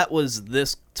 Well, that was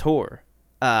this tour.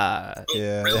 Yeah,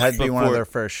 really? it had to be one of Before- their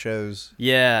first shows.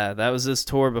 Yeah, that was this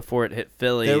tour before it hit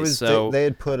Philly. There was so they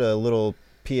had put a little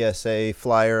PSA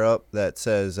flyer up that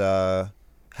says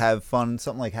 "Have fun,"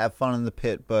 something like "Have fun in the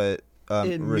pit," but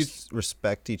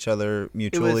respect each other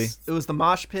mutually. It was the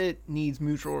mosh pit needs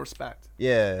mutual respect.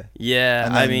 Yeah. Yeah,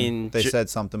 And I then mean, they said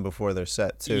something before their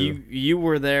set too. you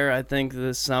were there, I think,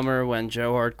 this summer when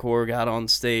Joe Hardcore got on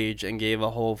stage and gave a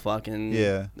whole fucking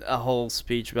a whole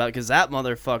speech about, because that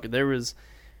motherfucker, there was,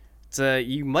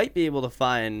 you might be able to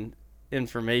find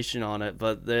information on it,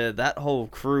 but that whole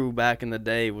crew back in the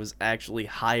day was actually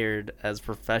hired as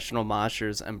professional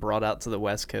moshers and brought out to the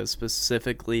West Coast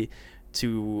specifically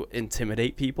to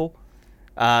intimidate people.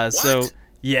 So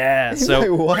yeah,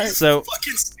 so what? So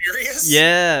Fucking serious?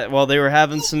 yeah, well, they were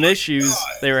having some issues.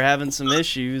 God. They were having some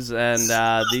issues, and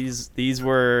these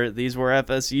were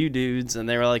FSU dudes, and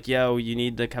they were like, "Yo, you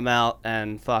need to come out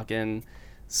and fucking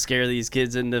scare these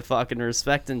kids into fucking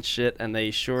respect and shit," and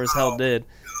they sure as hell did.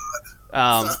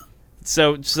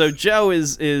 So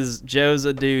Joe's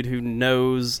a dude who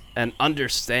knows and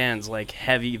understands like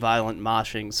heavy violent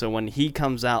moshing. So when he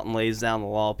comes out and lays down the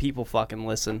law, people fucking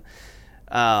listen.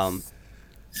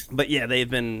 But yeah,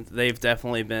 they've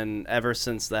definitely been, ever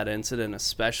since that incident,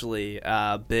 especially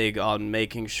big on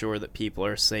making sure that people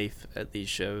are safe at these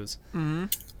shows. Mm-hmm.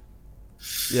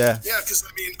 Yeah. Yeah, because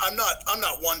I mean, I'm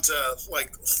not one to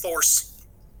like force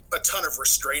a ton of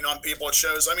restraint on people at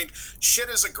shows. I mean, shit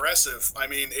is aggressive. I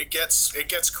mean, it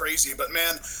gets crazy. But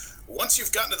man, once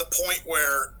you've gotten to the point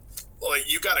where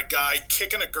like you got a guy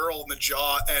kicking a girl in the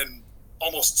jaw and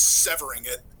almost severing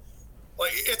it,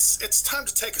 like it's time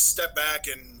to take a step back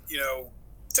and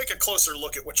take a closer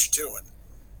look at what you're doing.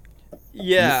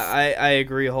 Yeah, I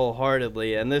agree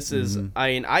wholeheartedly, and this is,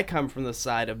 I mean, I come from the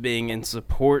side of being in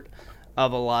support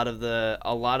of a lot of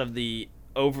the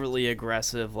overly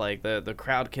aggressive, like the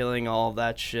crowd killing, all of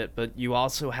that shit, but you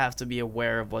also have to be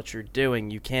aware of what you're doing.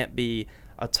 You can't be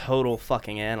a total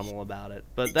fucking animal about it.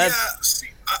 But that's... Yeah, see,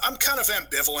 I'm kind of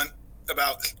ambivalent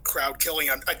about crowd killing.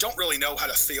 I don't really know how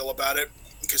to feel about it,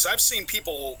 because I've seen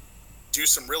people do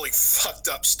some really fucked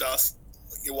up stuff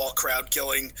while crowd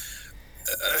killing.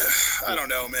 I don't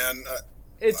know, man.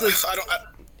 It's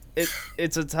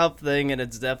a tough thing, and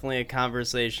it's definitely a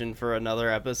conversation for another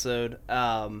episode.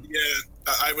 Yeah,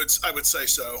 I would say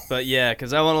so. But yeah,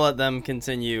 because I want to let them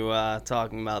continue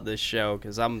talking about this show,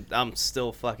 because I'm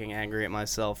still fucking angry at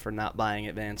myself for not buying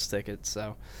advance tickets.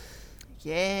 So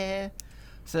yeah.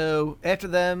 So after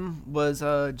them was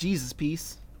Jesus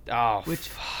Piece. Oh, which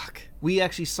fuck. We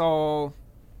actually saw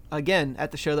again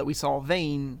at the show that we saw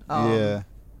Vane.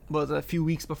 Was a few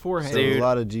weeks beforehand. So a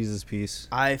lot of Jesus Piece.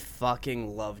 I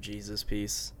fucking love Jesus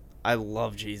Piece. I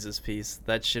love Jesus Piece.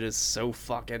 That shit is so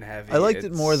fucking heavy. I liked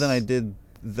it more than I did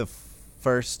the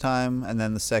first time and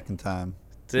then the second time.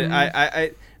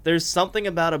 I there's something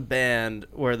about a band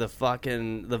where the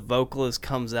vocalist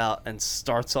comes out and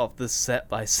starts off the set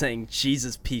by saying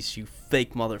 "Jesus Piece, you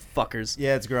fake motherfuckers."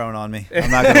 Yeah, it's growing on me. I'm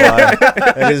not gonna lie,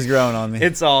 it is growing on me.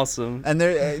 It's awesome. And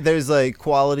there's like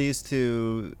qualities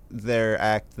to their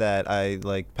act that I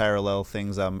like, parallel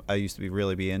things I used to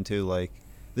really be into. Like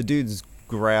the dude's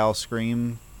growl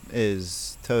scream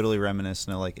is totally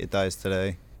reminiscent of like It Dies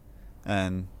Today,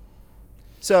 and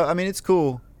so I mean it's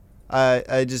cool.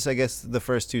 I guess the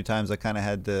first two times I kind of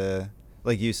had to,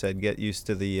 like you said, get used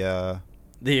to the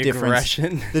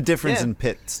aggression, the difference in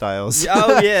pit styles.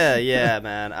 Oh yeah,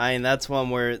 man. I mean, that's one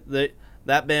where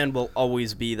that band will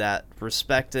always be that.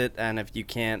 Respect it, and if you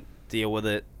can't deal with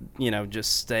it,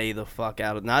 just stay the fuck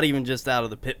out of, not even just out of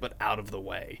the pit, but out of the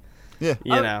way. Yeah,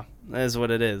 that is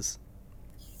what it is.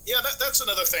 Yeah, that's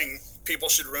another thing people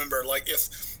should remember. Like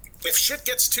if shit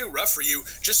gets too rough for you,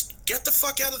 just get the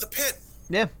fuck out of the pit.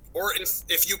 Yeah. Or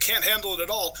if you can't handle it at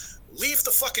all, leave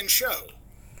the fucking show.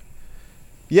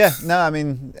 Yeah, no, I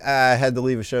mean, I had to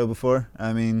leave a show before.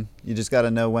 I mean, you just got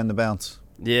to know when to bounce.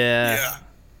 Yeah. Yeah.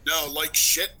 No, like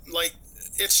shit, like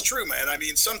it's true, man. I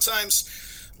mean,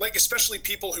 sometimes, like especially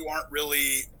people who aren't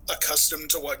really accustomed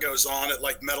to what goes on at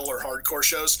like metal or hardcore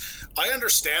shows, I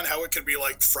understand how it can be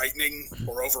like frightening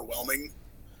or overwhelming.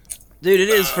 Dude, it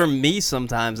is for me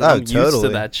sometimes. I'm used to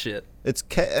that shit. It's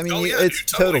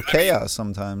it's total chaos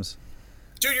sometimes.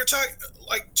 Dude, you're talking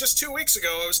like just 2 weeks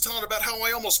ago. I was telling about how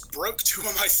I almost broke 2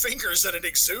 of my fingers at an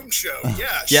Exhumed show.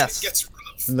 Yeah, yes. Shit gets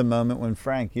rough. The moment when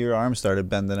Frank, your arm started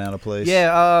bending out of place.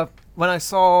 Yeah, when I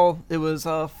saw it was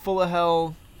Full of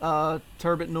Hell,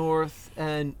 Turbot North,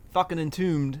 and fucking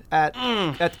Entombed at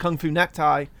Kung Fu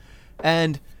Necktie,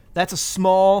 and that's a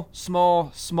small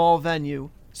venue.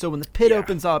 So when the pit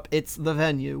opens up, it's the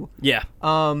venue. Yeah.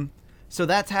 So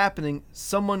that's happening.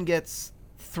 Someone gets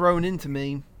thrown into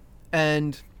me,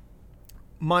 and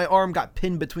my arm got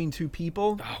pinned between two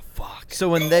people. Oh, fuck. So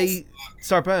when they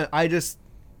start bending, I just,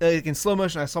 like, in slow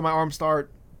motion, I saw my arm start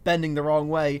bending the wrong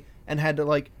way and had to,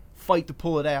 like, fight to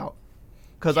pull it out.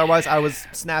 because otherwise I was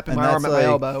snapping And my arm that's at my like,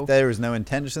 elbow. there was no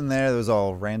intention there. There was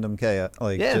all random chaos,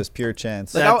 like Yeah. just pure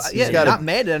chance. Like, That's- yeah, he's gotta- not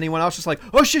mad at anyone. I was just like,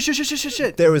 oh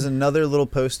shit. There was another little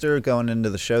poster going into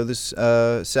the show this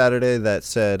Saturday that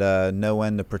said "Know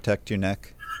when to protect your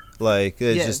neck." Like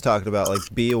it's Yeah. just talking about like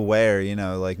be aware,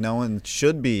 like no one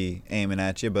should be aiming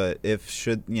at you, but if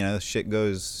shit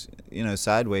goes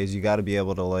sideways, you got to be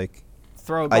able to like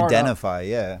Throw a guard up. identify,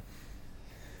 yeah.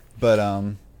 But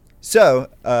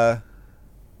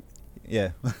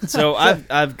yeah. So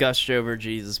I've gushed over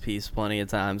Jesus Piece plenty of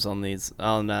times on this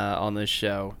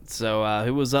show. So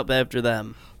who was up after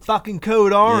them? Fucking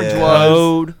Code Orange Yeah. was.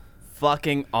 Code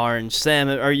fucking Orange. Sam,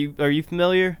 are you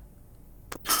familiar?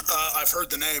 I've heard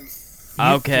the name.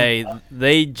 Okay,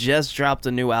 they just dropped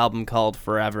a new album called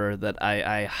Forever that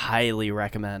I highly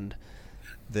recommend.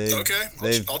 Okay,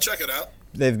 they've I'll check it out.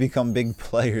 they've become big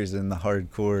players in the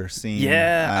hardcore scene.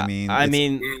 Yeah, I mean, I it's-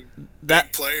 mean Big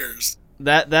that players.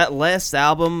 that last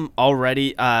album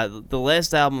already. The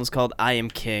last album was called I Am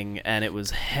King, and it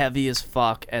was heavy as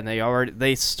fuck. And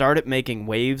they started making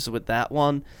waves with that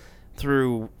one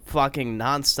through fucking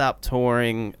nonstop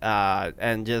touring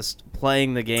and just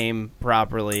playing the game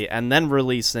properly, and then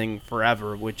releasing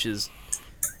Forever, which is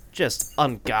just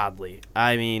ungodly.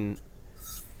 I mean,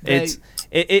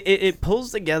 it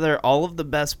pulls together all of the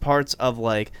best parts of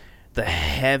like the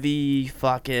heavy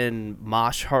fucking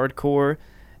mosh hardcore,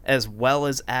 as well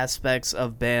as aspects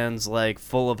of bands like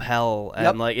Full of Hell, and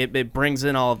Yep. like it brings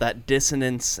in all of that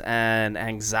dissonance and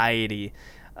anxiety.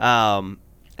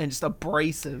 And just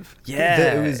abrasive.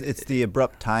 Yeah, It's the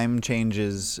abrupt time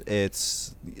changes.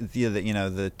 It's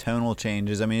the tonal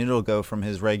changes. I mean, it'll go from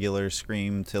his regular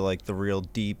scream to like the real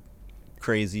deep,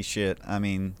 crazy shit. I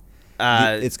mean,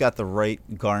 it's got the right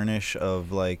garnish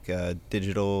of like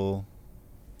digital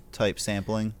type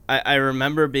sampling. I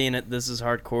remember being at This Is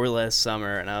Hardcore last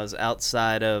summer, and I was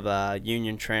outside of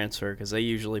Union Transfer because they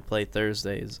usually play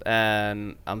Thursdays,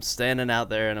 and I'm standing out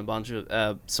there, and a bunch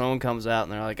of someone comes out,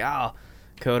 and they're like, "Oh,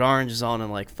 Code Orange is on in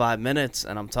like 5 minutes,"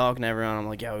 and I'm talking to everyone. I'm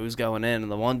like, "Yo, who's going in?"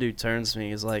 And the one dude turns to me,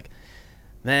 he's like,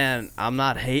 "Man, I'm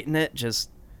not hating it. Just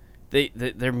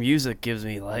their music gives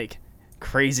me like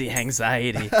crazy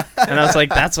anxiety," and I was like,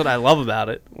 "That's what I love about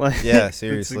it." Like, Yeah,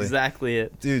 seriously. that's exactly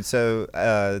it. Dude, so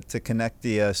to connect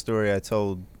the story I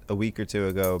told a week or two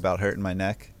ago about hurting my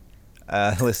neck,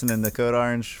 listening to Code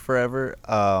Orange Forever,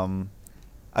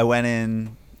 I went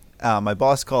in. My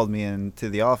boss called me into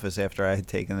the office after I had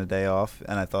taken the day off,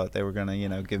 and I thought they were going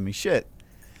to, give me shit.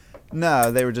 No,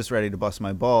 they were just ready to bust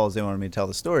my balls. They wanted me to tell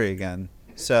the story again.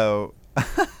 So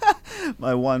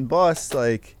my one boss,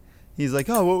 he's like,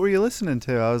 "Oh, what were you listening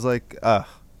to?" I was like, I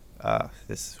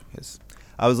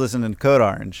was listening to Code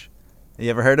Orange. You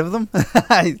ever heard of them?"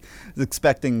 I was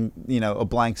expecting, a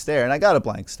blank stare, and I got a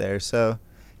blank stare. So,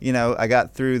 I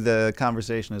got through the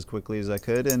conversation as quickly as I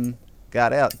could and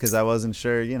got out because I wasn't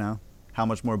sure, how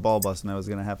much more ball busting I was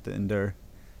going to have to endure.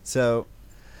 So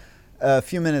a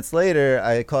few minutes later,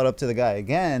 I caught up to the guy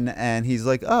again, and he's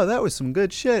like, "Oh, that was some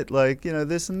good shit,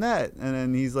 this and that." And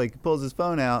then he's like, pulls his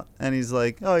phone out, and he's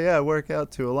like, "Oh yeah, I work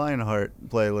out to a Lionheart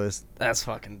playlist." That's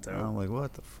fucking And dope. I'm like,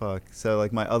 what the fuck? So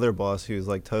like my other boss, who's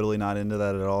like totally not into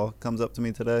that at all, comes up to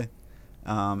me today,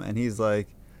 and he's like,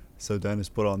 "So Dennis,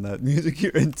 put on that music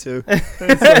you're into." And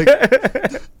it's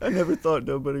like, I never thought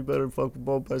nobody better fuck with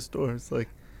Ball by Store. It's like,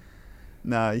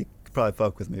 nah, you could probably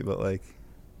fuck with me, but like,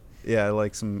 yeah, I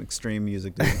like some extreme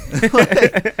music,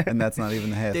 dude. And that's not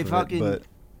even the half They of fucking- it. But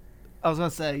I was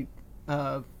gonna say,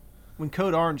 when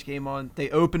Code Orange came on, they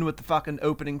opened with the fucking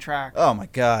opening track. oh my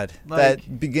god, Like-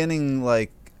 that beginning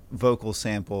like vocal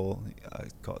sample, I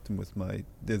caught them with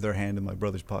their hand in my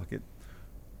brother's pocket.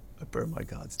 I burn my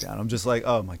gods down. I'm just like,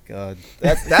 oh my god,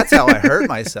 that's how I hurt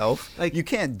myself. Like- You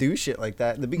can't do shit like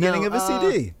that in the beginning No, of a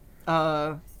CD.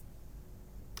 I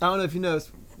don't know if you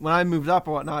noticed, when I moved up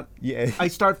or whatnot, Yeah, I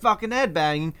start fucking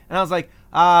headbanging, and I was like,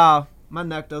 my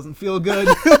neck doesn't feel good.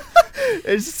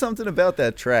 there's just something about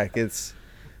that track. It's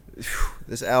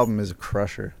this album is a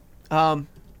crusher.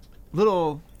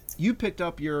 You picked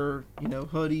up your,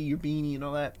 hoodie, your beanie, and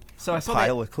all that. So I saw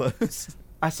Pile of clothes.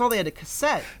 I saw they had a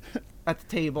cassette at the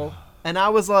table, and I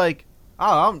was like, "Oh,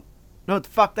 I don't know what the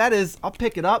fuck that is. I'll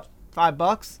pick it up,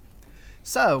 $5."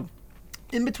 So,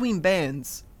 in between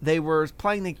bands, they were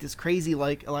playing like this crazy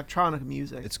like electronic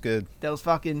music It's good. that was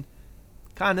fucking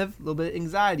kind of a little bit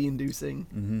anxiety inducing.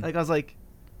 Mhm. Like I was like,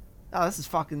 "Oh, this is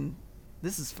fucking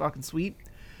sweet."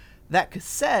 That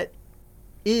cassette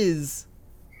is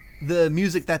the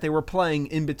music that they were playing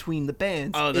in between the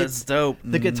bands. Oh, that's It's dope.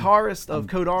 the guitarist of I'm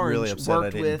Code really Orange upset I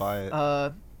worked didn't with buy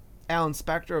it. Alan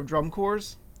Spector of Drum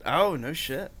Corps, Oh, no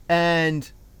shit.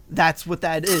 and that's what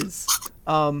that is.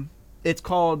 It's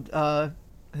called I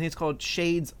think it's called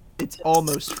Shades. It's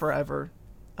Almost Forever.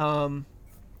 And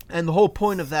the whole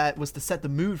point of that was to set the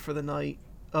mood for the night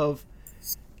of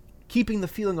keeping the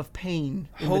feeling of pain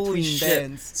in Holy between shit.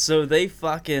 bands. So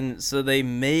they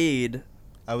made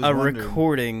I was a wondering.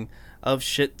 recording of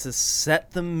shit to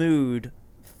set the mood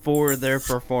for their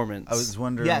performance. I was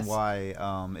wondering Yes. why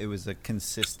it was a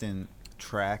consistent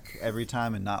track every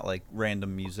time and not like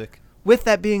random music. With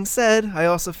that being said, I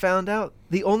also found out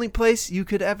the only place you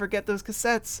could ever get those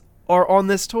cassettes are on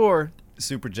this tour.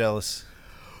 Super jealous.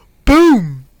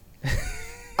 Boom!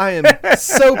 I am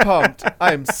so pumped.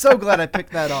 I am so glad I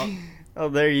picked that up. Oh,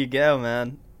 there you go,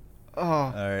 man. Oh,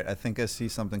 All right, I think I see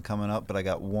something coming up, but I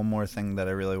got one more thing that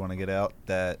I really want to get out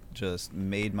that just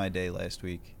made my day last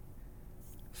week.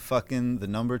 Fucking the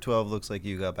number 12 looks like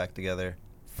you got back together.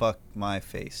 Fuck my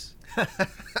face.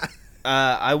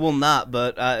 I will not,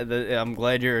 but I'm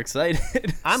glad you're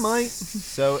excited. I might.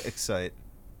 So excited.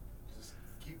 Just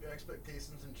keep your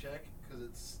expectations in check because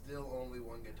it's still only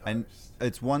one guitarist. And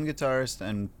it's one guitarist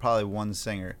and probably one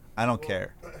singer. I don't Well,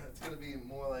 care. It's gonna be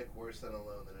more like Worse Than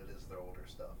Alone than it is their older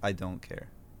stuff. I don't care.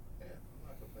 Yeah, I'm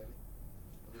not complaining.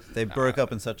 They broke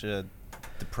up in such a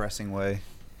depressing way.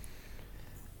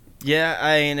 Yeah,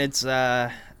 I mean, it's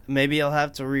maybe I'll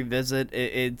have to revisit.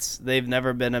 They've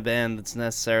never been a band that's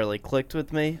necessarily clicked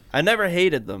with me. I never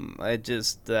hated them. I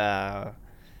just I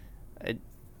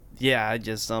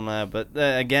just don't know. But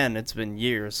again, it's been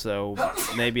years, so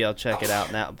maybe I'll check it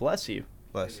out now. Bless you.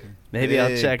 Bless you. Maybe I'll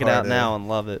Big check it part out of now and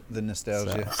love it. The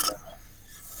nostalgia.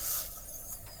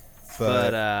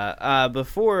 But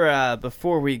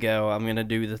before we go, I'm gonna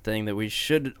do the thing that we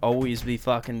should always be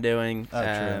fucking doing Oh, true.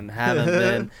 and haven't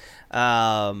been.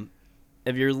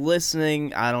 If you're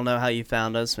listening, I don't know how you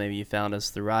found us. Maybe you found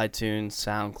us through iTunes,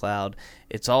 SoundCloud.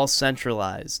 It's all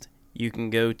centralized. You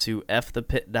can go to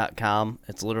fthepit.com.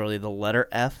 It's literally the letter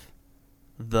F,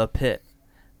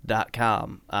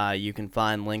 thepit.com. You can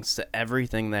find links to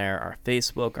everything there. Our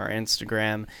Facebook, our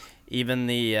Instagram, even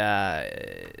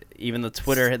the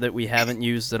Twitter that we haven't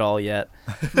used at all yet.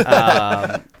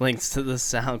 Links to the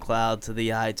SoundCloud, to the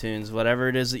iTunes, whatever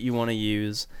it is that you want to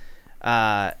use.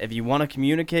 If you want to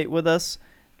communicate with us,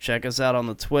 check us out on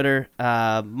the Twitter.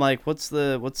 Mike, what's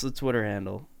the Twitter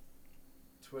handle?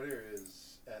 Twitter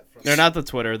is at from No, not the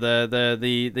Twitter.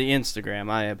 The Instagram.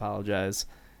 I apologize.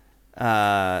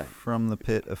 From the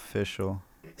Pit official.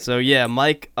 So yeah,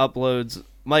 Mike uploads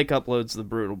the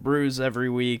Brutal Brews every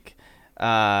week.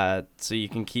 So you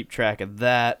can keep track of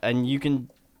that, and you can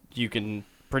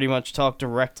pretty much talk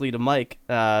directly to Mike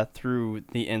through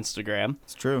the Instagram.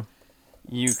 It's true.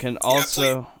 You can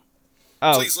also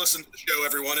Please listen to the show,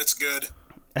 everyone. It's good.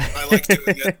 I like doing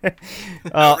it.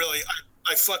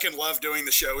 I fucking love doing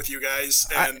the show with you guys,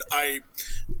 and I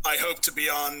hope to be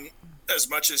on as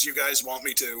much as you guys want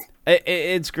me to.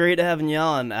 It's great having you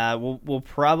on. We'll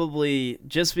probably,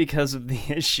 just because of the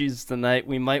issues tonight,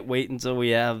 we might wait until we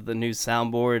have the new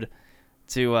soundboard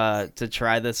to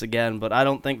try this again, but I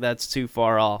don't think that's too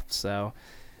far off. So.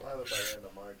 We'll have it by the end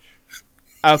of March.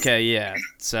 Okay, yeah.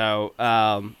 So,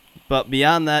 but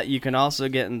beyond that, you can also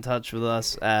get in touch with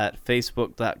us at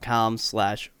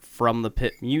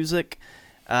facebook.com/FromThePitMusic.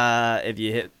 If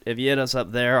you hit us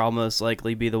up there, I'll most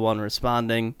likely be the one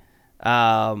responding.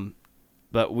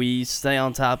 But we stay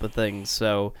on top of things,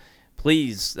 so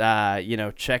please,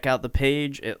 check out the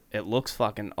page. It looks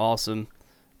fucking awesome.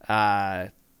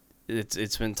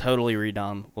 It's been totally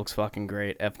redone. Looks fucking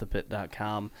great.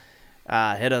 fthepit.com.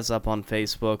 Hit us up on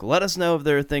Facebook. Let us know if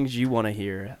there are things you want to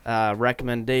hear.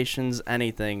 Recommendations,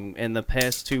 anything. In the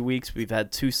past 2 weeks, we've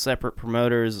had 2 separate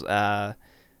promoters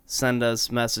send us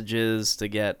messages to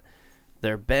get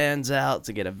their bands out,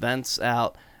 to get events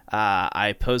out.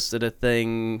 I posted a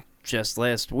thing just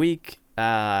last week.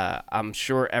 I'm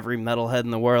sure every metalhead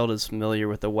in the world is familiar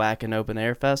with the Wacken Open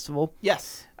Air Festival.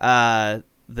 Yes.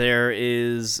 There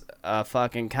is a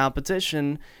fucking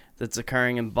competition that's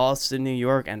occurring in Boston, New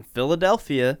York, and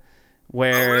Philadelphia,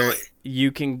 where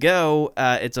you can go.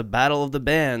 It's a battle of the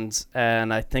bands,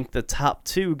 and I think the top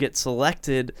 2 get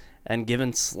selected and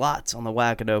given slots on the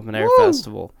Wacken Open Air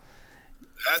Festival.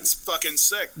 That's fucking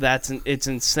sick. It's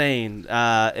insane.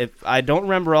 If I don't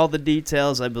remember all the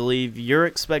details, I believe you're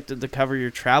expected to cover your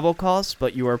travel costs,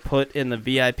 but you are put in the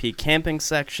VIP camping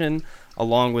section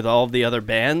along with all of the other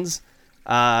bands.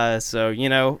 So,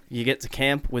 you get to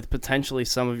camp with potentially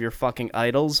some of your fucking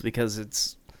idols because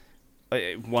it's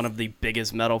one of the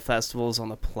biggest metal festivals on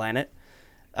the planet.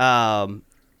 So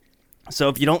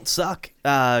if you don't suck,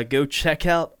 go check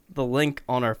out the link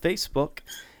on our Facebook.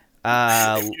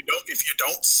 If you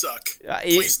don't suck,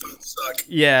 please don't suck.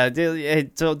 Yeah,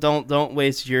 don't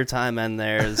waste your time and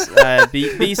theirs.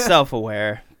 Be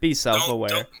self-aware. Be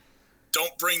self-aware.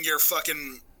 Don't bring your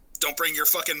fucking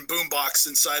boombox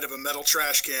inside of a metal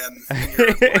trash can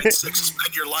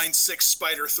and your line 6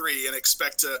 Spider 3 and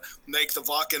expect to make the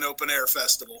Vakken Open Air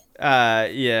Festival.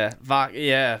 Yeah,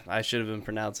 I should have been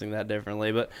pronouncing that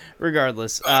differently, but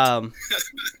regardless, yeah,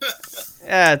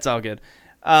 it's all good.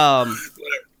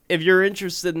 If you're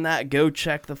interested in that, go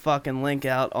check the fucking link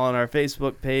out on our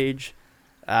Facebook page.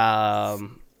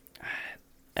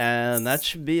 And that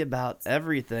should be about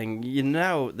everything. You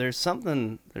know, there's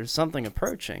something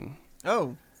approaching.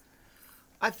 Oh,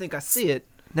 I think I see it.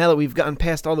 Now that we've gotten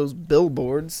past all those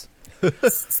billboards,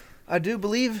 I do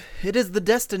believe it is the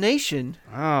destination.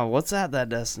 Oh, what's at that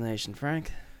destination,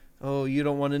 Frank? Oh, you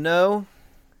don't want to know?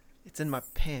 It's in my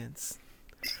pants.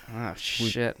 Oh,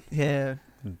 shit. Yeah.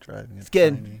 I'm driving it.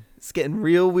 It's getting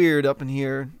real weird up in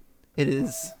here. It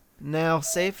is now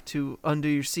safe to undo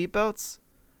your seatbelts.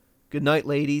 Good night,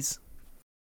 ladies.